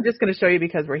one. I'm just going to show you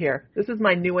because we're here. This is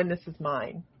my new one. This is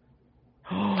mine.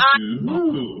 That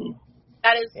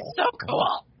is so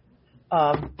cool.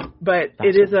 But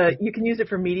it is you can use it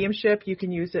for mediumship. You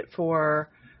can use it for,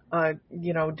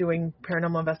 doing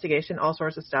paranormal investigation, all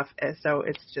sorts of stuff. So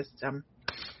it's just, I'm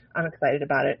excited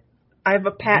about it. I have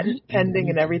a patent pending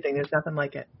and everything. There's nothing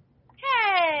like it.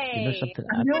 Hey! You know something?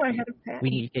 I know I had a patent. We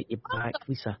need to get you back,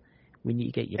 Lisa. We need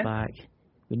to get you back.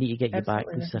 We need to get you back,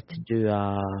 Lisa,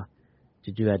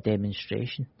 to do a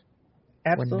demonstration.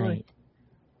 Absolutely. One night.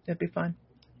 It'd be fun.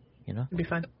 You know? It'd be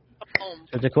fun.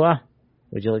 So Dakota,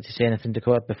 would you like to say anything,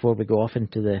 Dakota, before we go off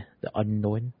into the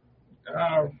unknown?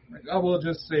 I will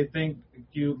just say thank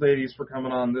you, ladies, for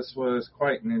coming on. This was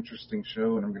quite an interesting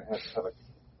show, and I'm going to have a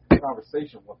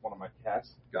conversation with one of my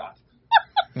cats. God.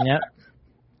 Yeah.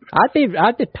 I'd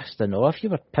be pissed enough if you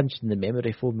were punching the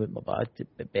memory foam with my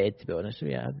bed, to be honest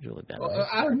with you. I'd really be annoyed.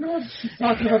 I don't know. She's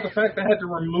talking about the fact that I had to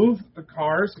remove the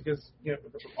cars because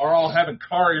are all having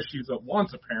car issues at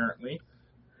once, apparently.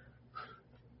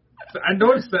 I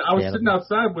noticed that I was sitting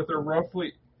outside with her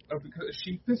roughly, because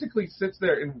she physically sits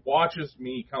there and watches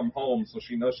me come home, so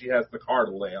she knows she has the car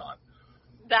to lay on.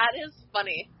 That is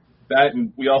funny. That,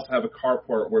 and we also have a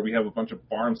carport where we have a bunch of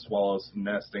barn swallows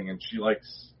nesting, and she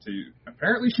likes to.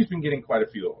 Apparently, she's been getting quite a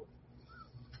few of them.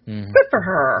 Mm-hmm. Good for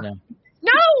her.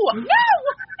 No!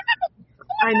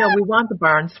 I know, we want the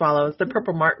barn swallows, the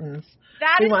purple martins.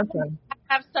 We want them. I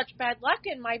have such bad luck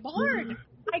in my barn.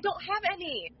 I don't have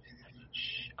any.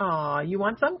 Aw, you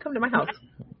want some? Come to my house.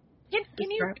 Can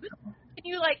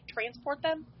you like transport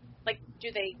them? Like,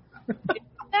 do they do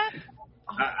that?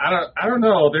 I don't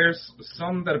know. There's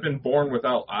some that have been born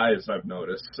without eyes, I've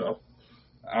noticed. So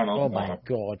I don't know. Oh my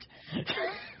god.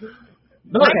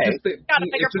 No, okay. it's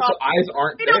just the eyes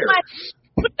aren't there.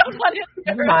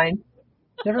 Never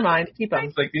mind. Keep them.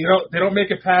 It's like they don't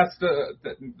make it past the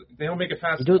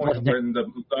point when the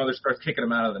mother starts kicking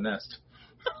them out of the nest.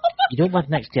 You don't live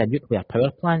next to a nuclear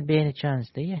power plant by any chance,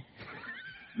 do you?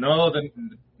 No,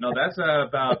 that's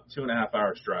about 2.5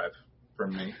 hours drive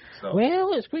from me. So.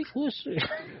 Well, it's quite close.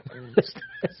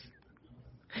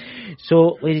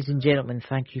 So, ladies and gentlemen,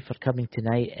 thank you for coming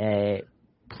tonight.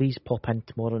 Please pop in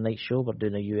tomorrow night's show. We're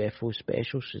doing a UFO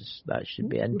special, so that should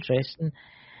be interesting.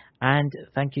 And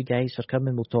thank you guys for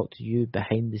coming. We'll talk to you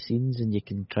behind the scenes, and you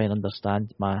can try and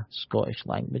understand my Scottish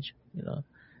language,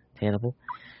 terrible.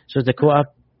 So Dakota,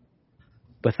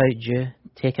 without you,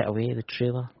 take it away, the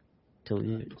trailer, to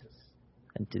lead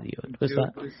into the yard. What's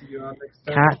that?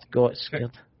 Cat got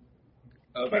scared.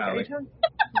 Oh, Okay, Allie. your turn.